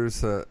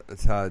Muguruza,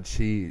 Todd,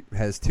 she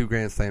has 2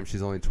 Grand Slams.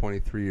 She's only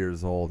 23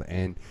 years old,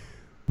 and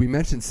we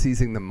mentioned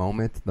seizing the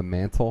moment, the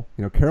mantle.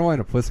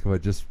 Karolina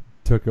Pliskova just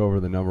took over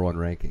the number 1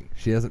 ranking.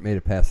 She hasn't made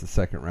it past the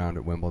second round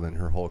at Wimbledon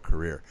her whole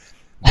career.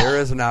 There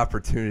is an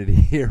opportunity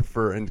here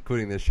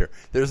including this year.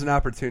 There's an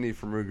opportunity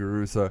for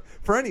Muguruza,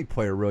 for any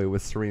player really,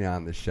 with Serena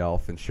on the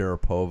shelf and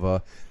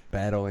Sharapova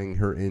battling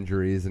her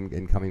injuries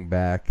and coming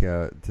back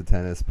to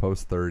tennis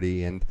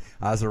post-30, and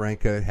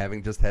Azarenka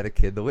having just had a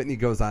kid. The litany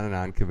goes on and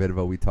on.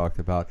 Kvitova we talked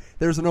about.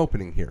 There's an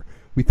opening here.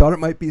 We thought it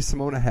might be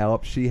Simona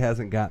Halep. She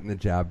hasn't gotten the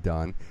job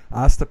done.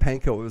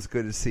 Ostapenko, it was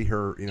good to see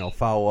her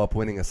follow up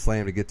winning a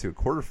slam to get to a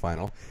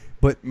quarterfinal.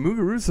 But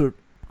Muguruza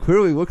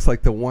clearly looks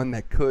like the one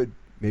that could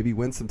maybe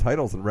win some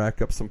titles and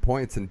rack up some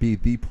points and be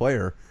the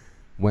player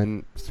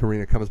when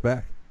Serena comes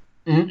back.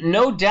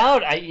 No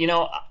doubt.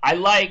 I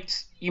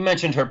liked, you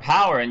mentioned her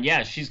power, and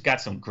yeah, she's got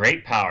some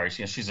great powers.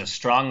 She's a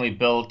strongly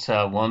built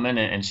woman,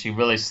 and she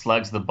really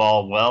slugs the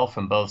ball well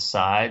from both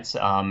sides,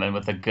 and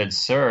with a good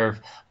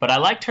serve. But I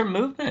liked her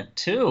movement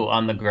too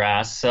on the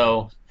grass.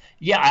 So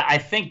yeah, I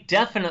think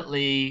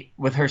definitely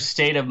with her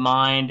state of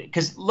mind,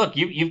 because look,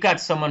 you've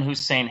got someone who's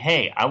saying,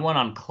 hey, I won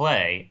on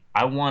clay,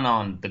 I won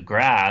on the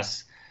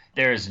grass.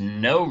 There's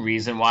no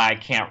reason why I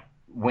can't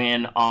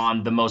win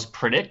on the most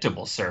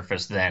predictable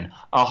surface then.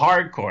 A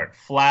hard court,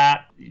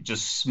 flat,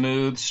 just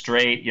smooth,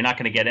 straight. You're not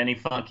going to get any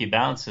funky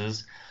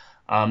bounces.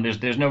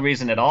 There's no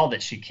reason at all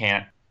that she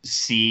can't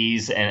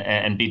seize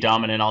and be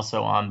dominant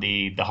also on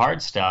the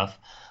hard stuff.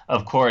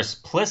 Of course,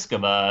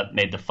 Pliskova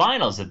made the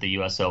finals at the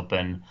U.S.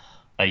 Open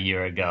a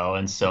year ago,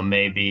 and so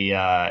maybe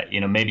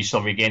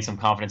she'll regain some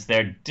confidence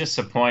there.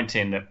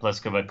 Disappointing that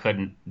Pliskova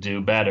couldn't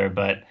do better,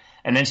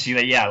 and then she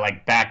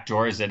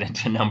backdoors it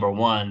into number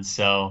 1.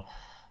 So,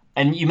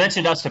 and you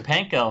mentioned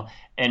Ostapenko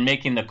and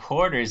making the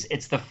quarters.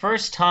 It's the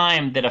first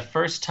time that a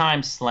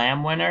first-time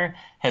slam winner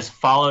has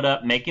followed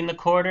up making the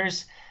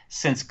quarters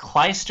since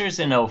Clijsters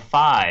in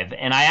 2005.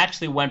 And I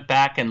actually went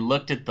back and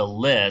looked at the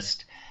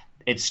list.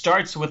 It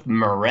starts with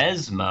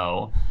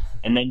Mauresmo,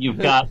 and then you've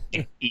got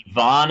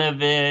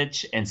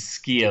Ivanovic and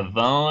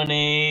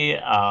Schiavone,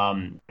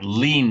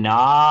 Li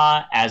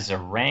Na,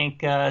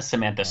 Azarenka,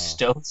 Samantha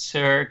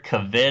Stosur,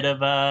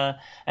 Kvitova,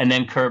 and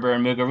then Kerber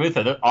and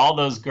Muguruza. All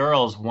those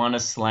girls won a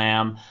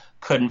slam,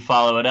 couldn't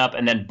follow it up,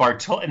 and then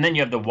and then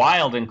you have the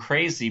wild and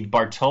crazy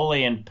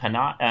Bartoli and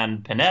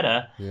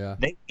Panetta. Yeah.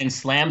 They win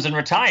slams and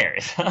retire.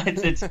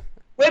 It's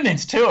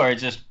women's tour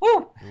just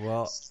woo.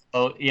 Well,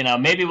 So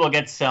maybe we'll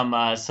get some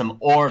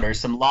order,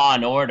 some law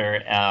and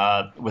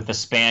order with the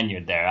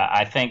Spaniard there.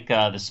 I think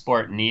the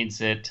sport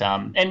needs it,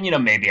 and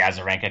maybe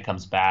Azarenka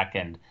comes back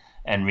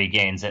and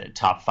regains a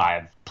top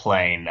 5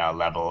 playing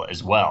level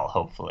as well.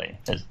 Hopefully.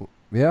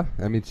 yeah,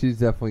 I mean, she's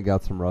definitely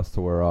got some rust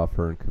to wear off,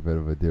 her and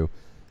Kvitova do.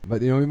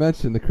 But, we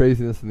mentioned the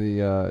craziness in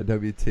the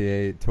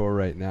WTA tour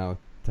right now,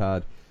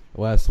 Todd.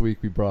 Last week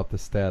we brought the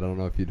stat, I don't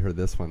know if you'd heard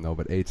this one, though,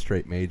 but 8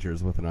 straight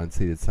majors with an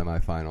unseeded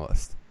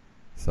semifinalist.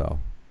 So,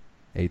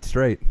 8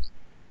 straight.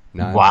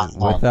 Wow.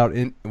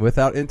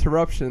 Without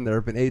interruption, there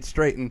have been 8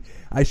 straight. And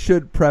I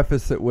should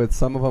preface it with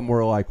some of them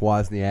were like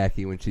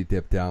Wozniacki when she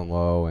dipped down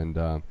low, and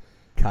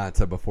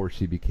Konta before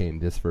she became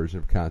this version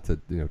of Konta,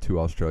 2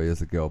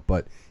 Australias ago.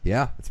 But,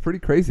 yeah, it's pretty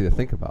crazy to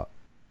think about.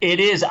 It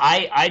is.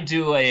 I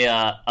do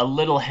a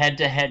little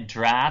head-to-head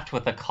draft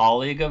with a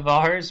colleague of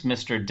ours,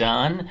 Mr.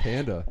 Dunn.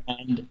 Panda.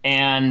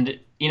 And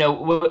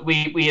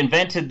we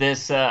invented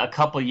this a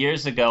couple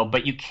years ago,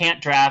 but you can't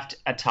draft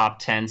a top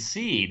 10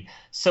 seed.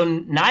 So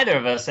neither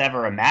of us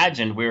ever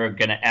imagined we were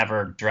going to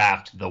ever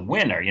draft the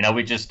winner.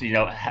 We just,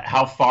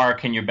 how far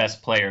can your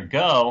best player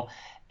go?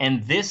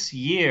 And this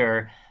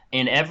year,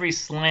 in every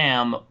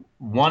slam,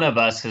 one of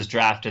us has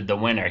drafted the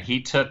winner.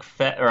 I took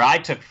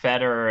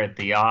Federer at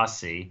the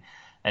Aussie.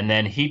 And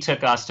then he took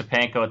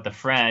Ostapenko at the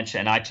French,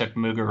 and I took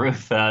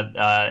Muguruza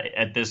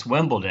at this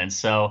Wimbledon.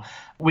 So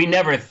we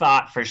never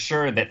thought for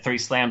sure that 3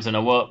 slams in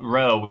a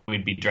row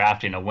we'd be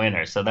drafting a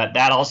winner. So that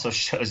also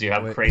shows you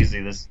how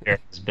crazy this year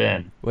has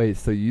been. Wait,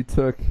 so you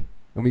took,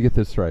 let me get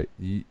this right,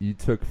 you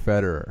took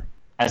Federer.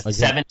 As the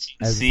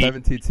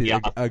 17th seed. Yeah.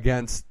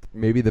 Against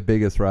maybe the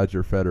biggest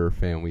Roger Federer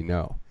fan we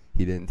know.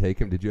 He didn't take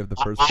him. Did you have the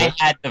first pick?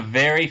 I had the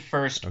very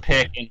first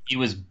pick, and he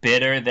was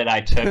bitter that I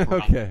took him.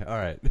 Okay, all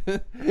right.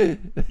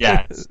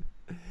 Yes.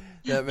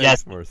 That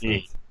makes more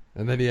sense.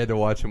 And then he had to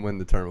watch him win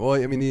the tournament.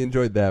 Well, I mean, he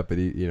enjoyed that, but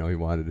he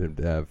wanted him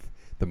to have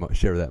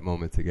share that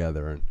moment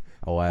together. And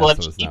alas,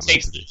 it was he not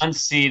takes meant to be.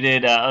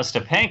 Unseeded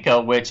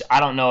Ostapenko, which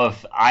I don't know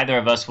if either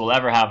of us will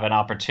ever have an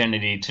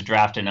opportunity to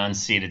draft an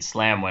unseeded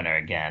slam winner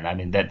again. I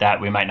mean, that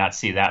we might not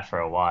see that for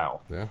a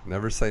while. Yeah,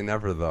 never say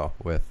never, though,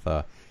 with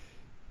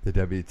the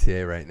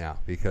WTA right now,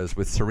 because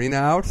with Serena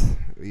out,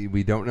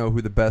 we don't know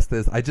who the best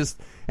is.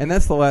 And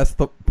that's the last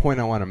point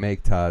I want to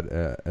make, Todd,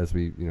 as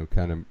we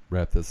kind of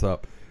wrap this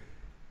up.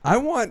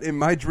 In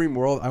my dream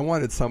world, I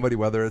wanted somebody,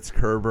 whether it's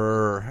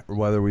Kerber or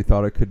whether we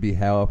thought it could be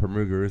Halep or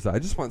Muguruza, I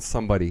just want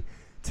somebody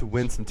to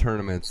win some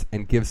tournaments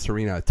and give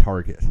Serena a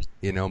target,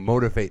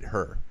 motivate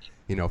her,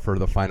 for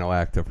the final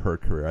act of her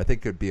career. I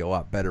think it would be a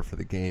lot better for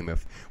the game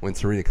if when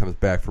Serena comes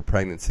back for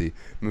pregnancy,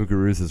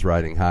 Muguruza's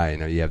riding high.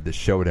 You have this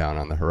showdown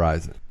on the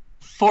horizon.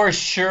 For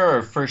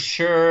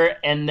sure.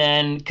 And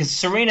then, because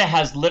Serena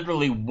has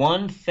literally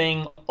one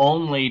thing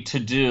only to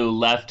do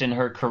left in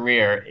her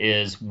career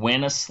is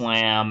win a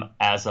slam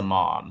as a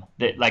mom.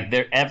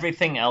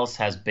 Everything else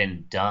has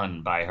been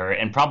done by her,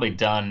 and probably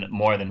done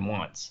more than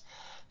once.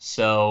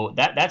 So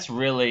that's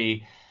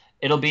really,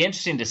 it'll be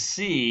interesting to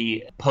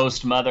see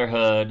post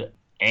motherhood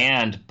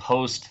and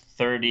post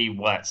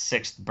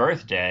 6th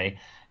birthday,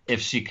 if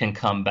she can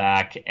come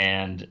back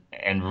and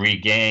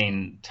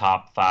regain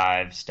top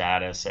 5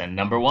 status and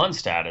number 1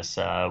 status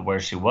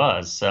where she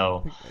was.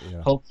 So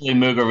Hopefully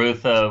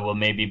Muguruza will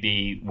maybe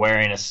be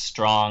wearing a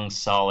strong,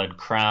 solid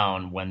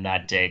crown when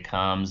that day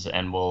comes,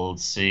 and we'll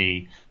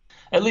see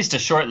at least a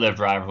short-lived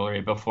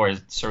rivalry before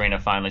Serena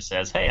finally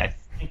says, hey, I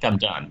think I'm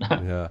done.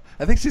 Yeah,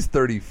 I think she's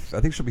 30. I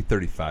think she'll be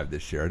 35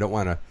 this year. I don't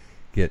want to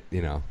get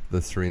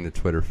the Serena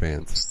Twitter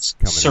fans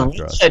coming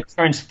after us. Serena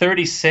turns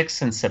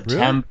 36 in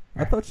September.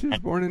 Really? I thought she was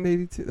born in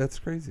 '82. That's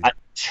crazy.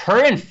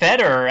 Her and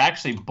Federer are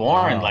actually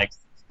born 6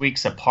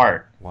 weeks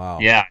apart. Wow.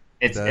 Yeah,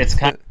 it's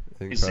kind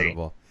of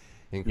incredible.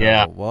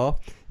 Yeah. Well,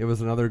 it was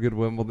another good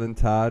Wimbledon,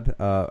 Todd.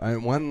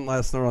 And one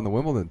last note on the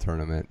Wimbledon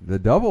tournament: the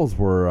doubles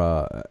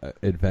were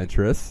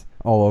adventurous,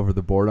 all over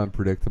the board,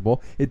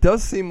 unpredictable. It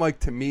does seem like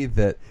to me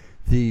that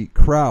the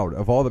crowd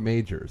of all the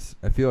majors,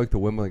 I feel like the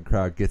Wimbledon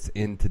crowd gets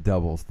into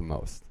doubles the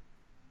most.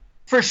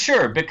 For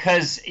sure,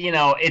 because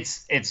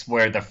it's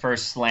where the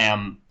first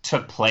slam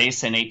took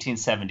place in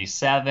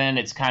 1877.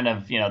 It's kind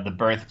of the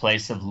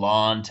birthplace of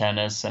lawn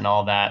tennis and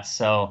all that.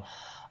 So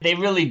they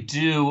really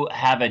do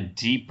have a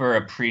deeper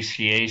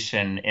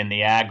appreciation in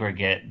the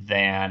aggregate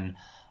than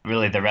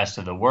really the rest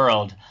of the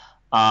world.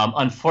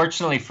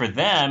 Unfortunately for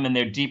them and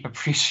their deep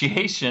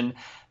appreciation,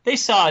 they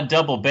saw a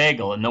double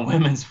bagel in the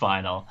women's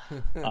final.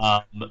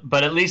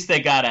 But at least they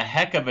got a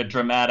heck of a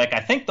dramatic, I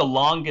think the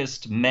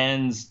longest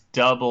men's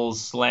doubles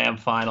slam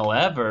final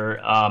ever,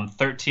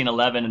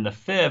 13-11 in the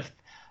 5th.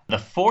 The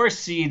 4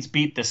 seeds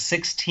beat the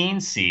 16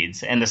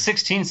 seeds, and the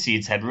 16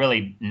 seeds had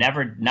really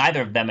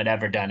neither of them had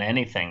ever done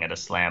anything at a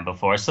slam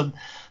before. So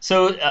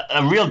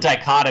a real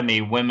dichotomy,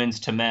 women's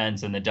to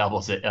men's, in the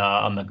doubles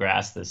on the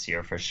grass this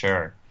year for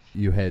sure.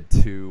 You had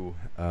 2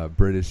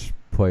 British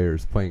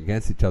players playing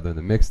against each other in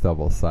the mixed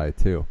doubles side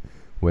too,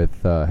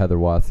 with Heather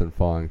Watson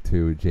falling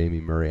to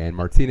Jamie Murray and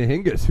Martina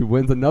Hingis, who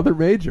wins another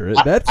major.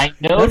 That's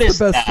the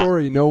best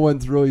story no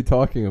one's really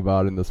talking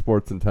about in the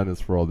sports and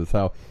tennis world, is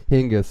how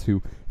Hingis,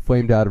 who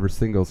flamed out of her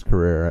singles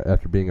career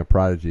after being a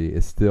prodigy,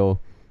 is still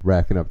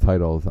racking up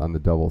titles on the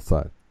doubles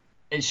side.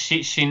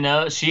 She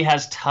knows, she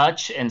has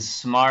touch and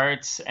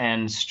smarts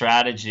and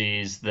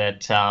strategies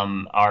that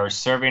are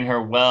serving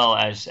her well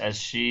as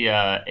she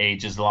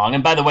ages along.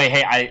 And by the way,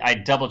 hey, I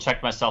double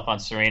checked myself on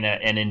Serena,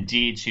 and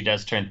indeed she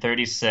does turn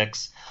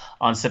 36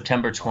 on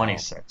September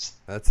 26th.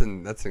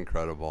 Wow. That's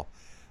incredible.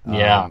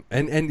 Yeah.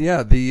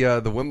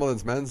 The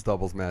Wimbledon's men's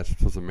doubles match,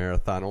 which was a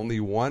marathon, only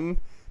one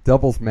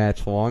doubles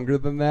match longer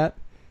than that.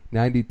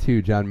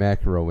 92, John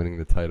McEnroe winning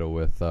the title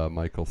with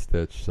Michael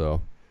Stich.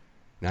 So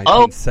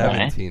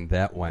 1917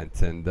 that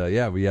went, and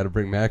we got to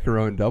bring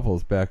McEnroe and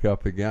doubles back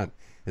up again.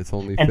 It's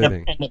only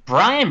fitting. And the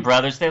Bryan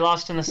brothers, they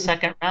lost in the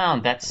second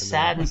round. That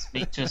saddens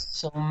me just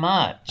so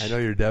much. I know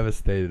you're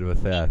devastated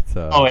with that.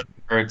 It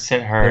hurts.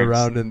 It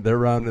hurts. They're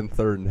rounding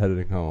third and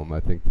heading home. I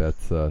think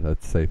that's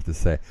safe to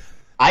say.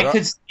 I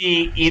could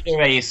see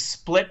either a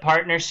split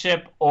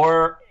partnership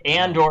or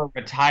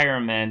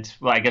retirement.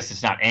 Well, I guess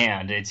it's not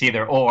it's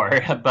either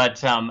or.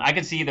 But I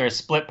could see either a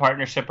split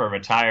partnership or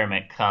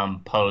retirement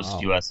come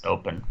post U.S.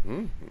 Open.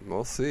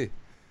 We'll see.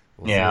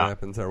 We'll see what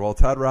happens there. Well,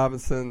 Todd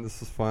Robinson, this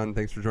was fun.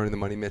 Thanks for joining the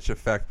Money Mitch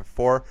Effect.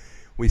 Before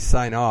we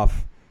sign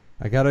off,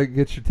 I got to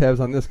get your tabs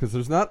on this because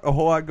there's not a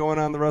whole lot going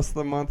on the rest of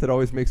the month. It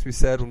always makes me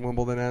sad when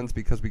Wimbledon ends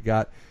because we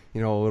got a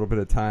little bit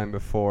of time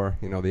before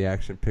the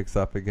action picks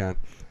up again.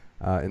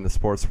 In the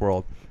sports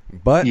world.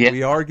 But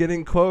we are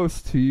getting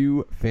close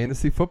to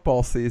fantasy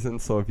football season,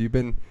 so if you've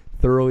been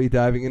thoroughly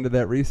diving into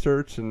that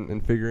research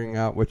and figuring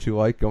out what you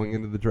like going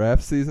into the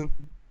draft season?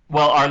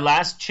 Well, our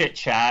last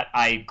chit-chat,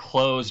 I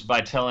closed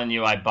by telling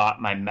you I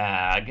bought my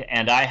mag,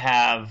 and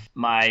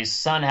my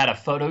son had a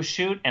photo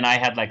shoot, and I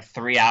had like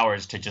 3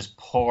 hours to just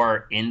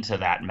pour into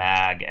that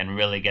mag and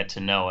really get to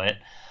know it.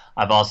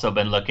 I've also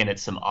been looking at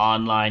some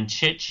online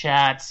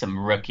chit-chat, some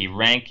rookie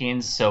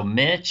rankings. So,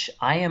 Mitch,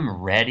 I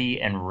am ready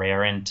and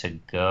raring to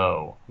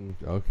go.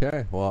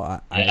 Okay.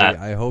 Well,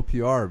 I hope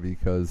you are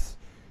because,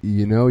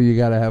 you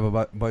got to have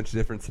a bunch of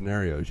different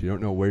scenarios. You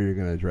don't know where you're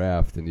going to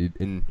draft.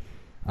 And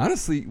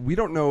honestly, we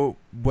don't know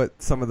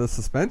what some of the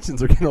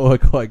suspensions are going to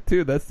look like,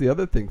 too. That's the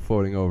other thing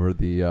floating over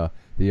the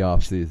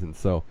offseason.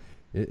 So,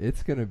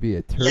 it's going to be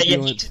a turbulent you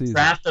need to season.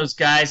 Draft those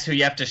guys who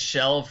you have to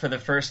shelve for the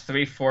first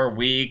 3-4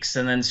 weeks,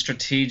 and then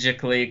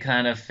strategically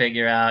kind of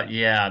figure out.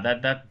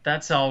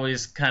 That's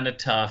always kind of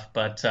tough,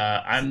 but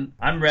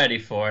I'm ready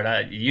for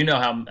it. You know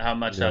how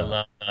much I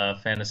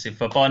love fantasy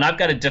football, and I've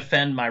got to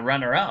defend my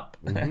runner-up.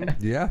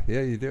 Yeah,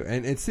 you do.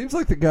 And it seems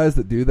like the guys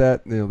that do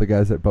that, the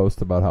guys that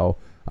boast about how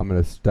I'm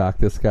going to stock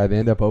this guy, they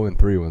end up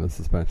 0-3 when the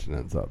suspension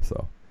ends up.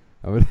 So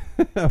I would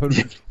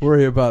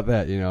worry about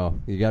that.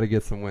 You got to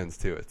get some wins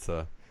too.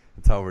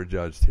 That's how we're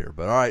judged here.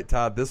 But all right,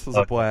 Todd, this was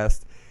a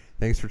blast.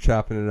 Thanks for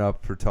chopping it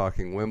up, for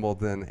talking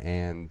Wimbledon,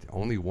 and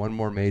only one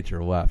more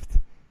major left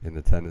in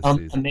the tennis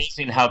season.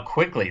 Amazing how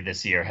quickly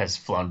this year has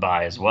flown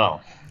by as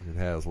well. It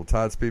has. Well,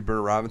 Todd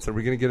Speedburner Robinson, are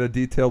we going to get a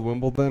detailed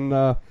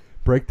Wimbledon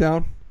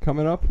breakdown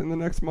coming up in the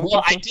next month?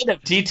 Well, I did a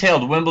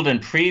detailed Wimbledon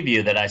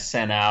preview that I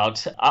sent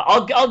out.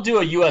 I'll do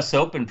a U.S.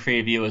 Open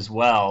preview as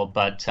well,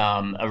 but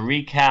a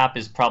recap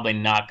is probably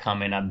not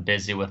coming. I'm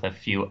busy with a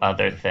few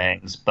other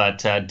things.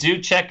 But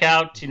do check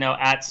out,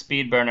 at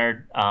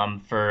Speedburner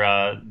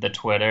for the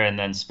Twitter, and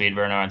then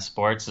Speedburner on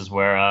Sports is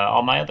where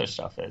all my other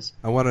stuff is.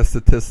 I want a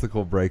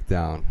statistical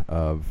breakdown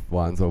of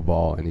Lonzo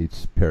Ball in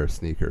each pair of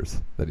sneakers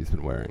that he's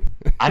been wearing.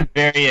 I'm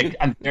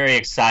very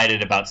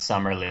excited about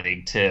Summer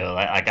League too.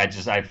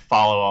 I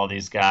follow all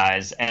these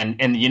guys, and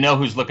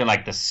who's looking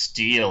like the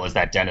steal is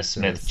that Dennis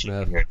Smith.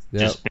 Yep.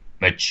 Just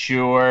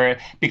mature,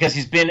 because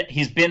he's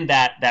been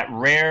that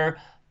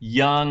rare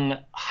young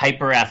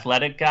hyper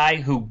athletic guy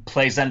who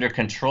plays under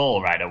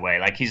control right away.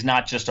 Like, he's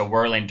not just a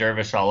whirling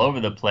dervish all over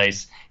the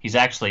place. He's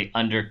actually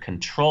under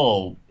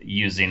control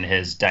using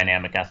his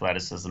dynamic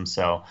athleticism.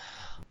 So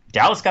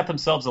Dallas got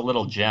themselves a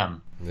little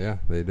gem. Yeah,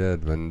 they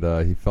did,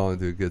 and he fell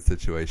into a good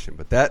situation.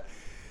 But that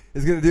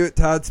is going to do it.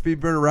 Todd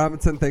Speedburner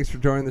Robinson, thanks for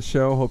joining the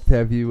show. Hope to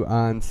have you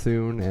on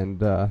soon, and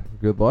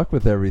good luck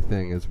with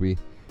everything as we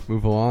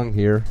move along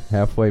here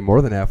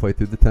more than halfway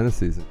through the tennis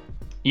season.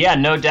 Yeah,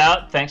 no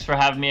doubt. Thanks for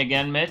having me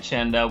again, Mitch,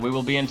 and we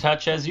will be in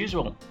touch as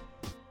usual.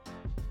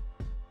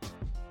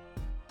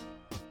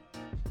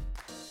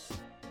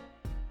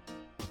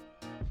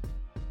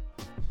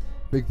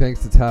 Big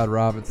thanks to Todd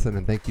Robinson,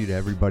 and thank you to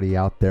everybody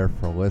out there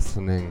for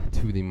listening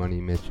to the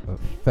Money Mitch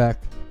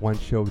Effect. One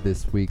show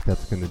this week,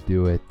 that's going to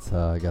do it.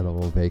 I got a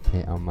little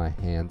vacant on my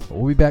hands. But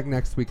we'll be back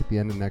next week, at the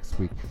end of next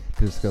week,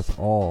 to discuss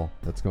all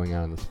that's going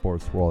on in the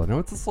sports world. I know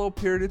it's a slow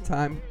period of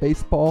time.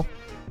 Baseball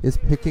is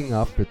picking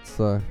up. It's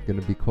going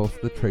to be close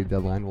to the trade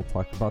deadline. We'll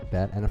talk about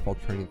that.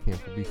 NFL training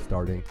camp will be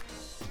starting,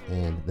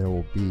 and there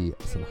will be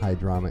some high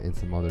drama in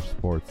some other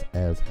sports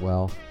as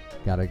well.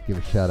 Got to give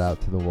a shout out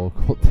to the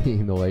local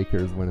team, the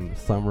Lakers, winning the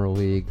Summer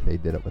League. They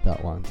did it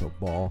without Lonzo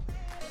Ball.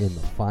 in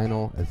the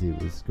final as he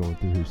was going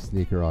through his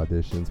sneaker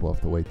auditions. We'll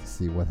have to wait to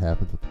see what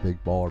happens with the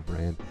Big Baller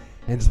brand.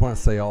 And just want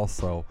to say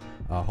also,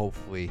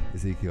 hopefully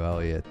Ezekiel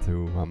Elliott,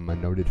 who I'm a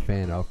noted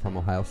fan of from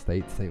Ohio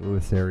State, St.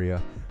 Louis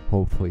area,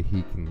 hopefully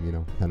he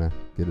can, kind of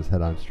get his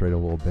head on straight a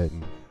little bit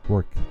and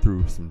work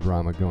through some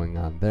drama going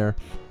on there.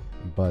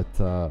 But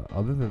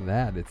other than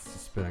that, it's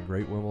just been a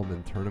great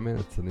Wimbledon tournament.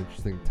 It's an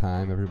interesting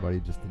time. Everybody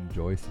just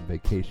enjoy some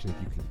vacation if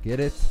you can get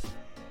it.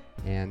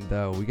 And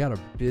we got a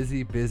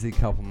busy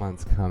couple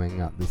months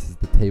coming up. This is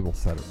the table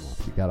setter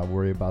month. We got to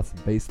worry about some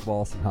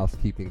baseball, some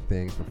housekeeping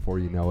things. Before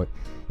you know it,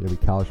 it'll be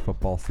college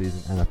football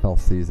season, NFL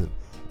season,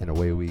 and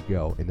away we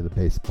go into the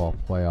baseball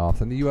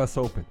playoffs and the U.S.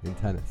 Open in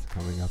tennis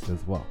coming up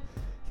as well.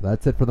 So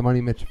that's it for the Money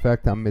Mitch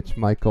Effect. I'm Mitch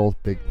Michaels.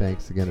 Big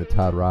thanks again to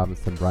Todd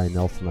Robinson, Brian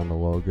Nelson on the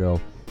logo,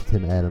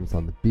 Tim Adams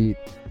on the beat.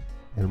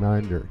 And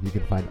reminder, you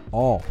can find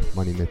all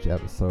Money Mitch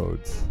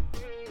episodes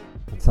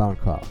on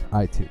SoundCloud,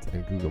 iTunes,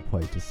 and Google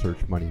Play. Just search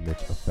Money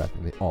Mitch Effect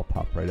and they all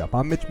pop right up.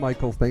 I'm Mitch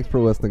Michaels. Thanks for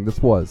listening.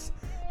 This was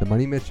the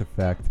Money Mitch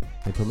Effect.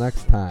 Until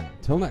next time,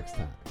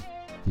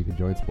 keep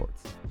enjoying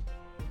sports.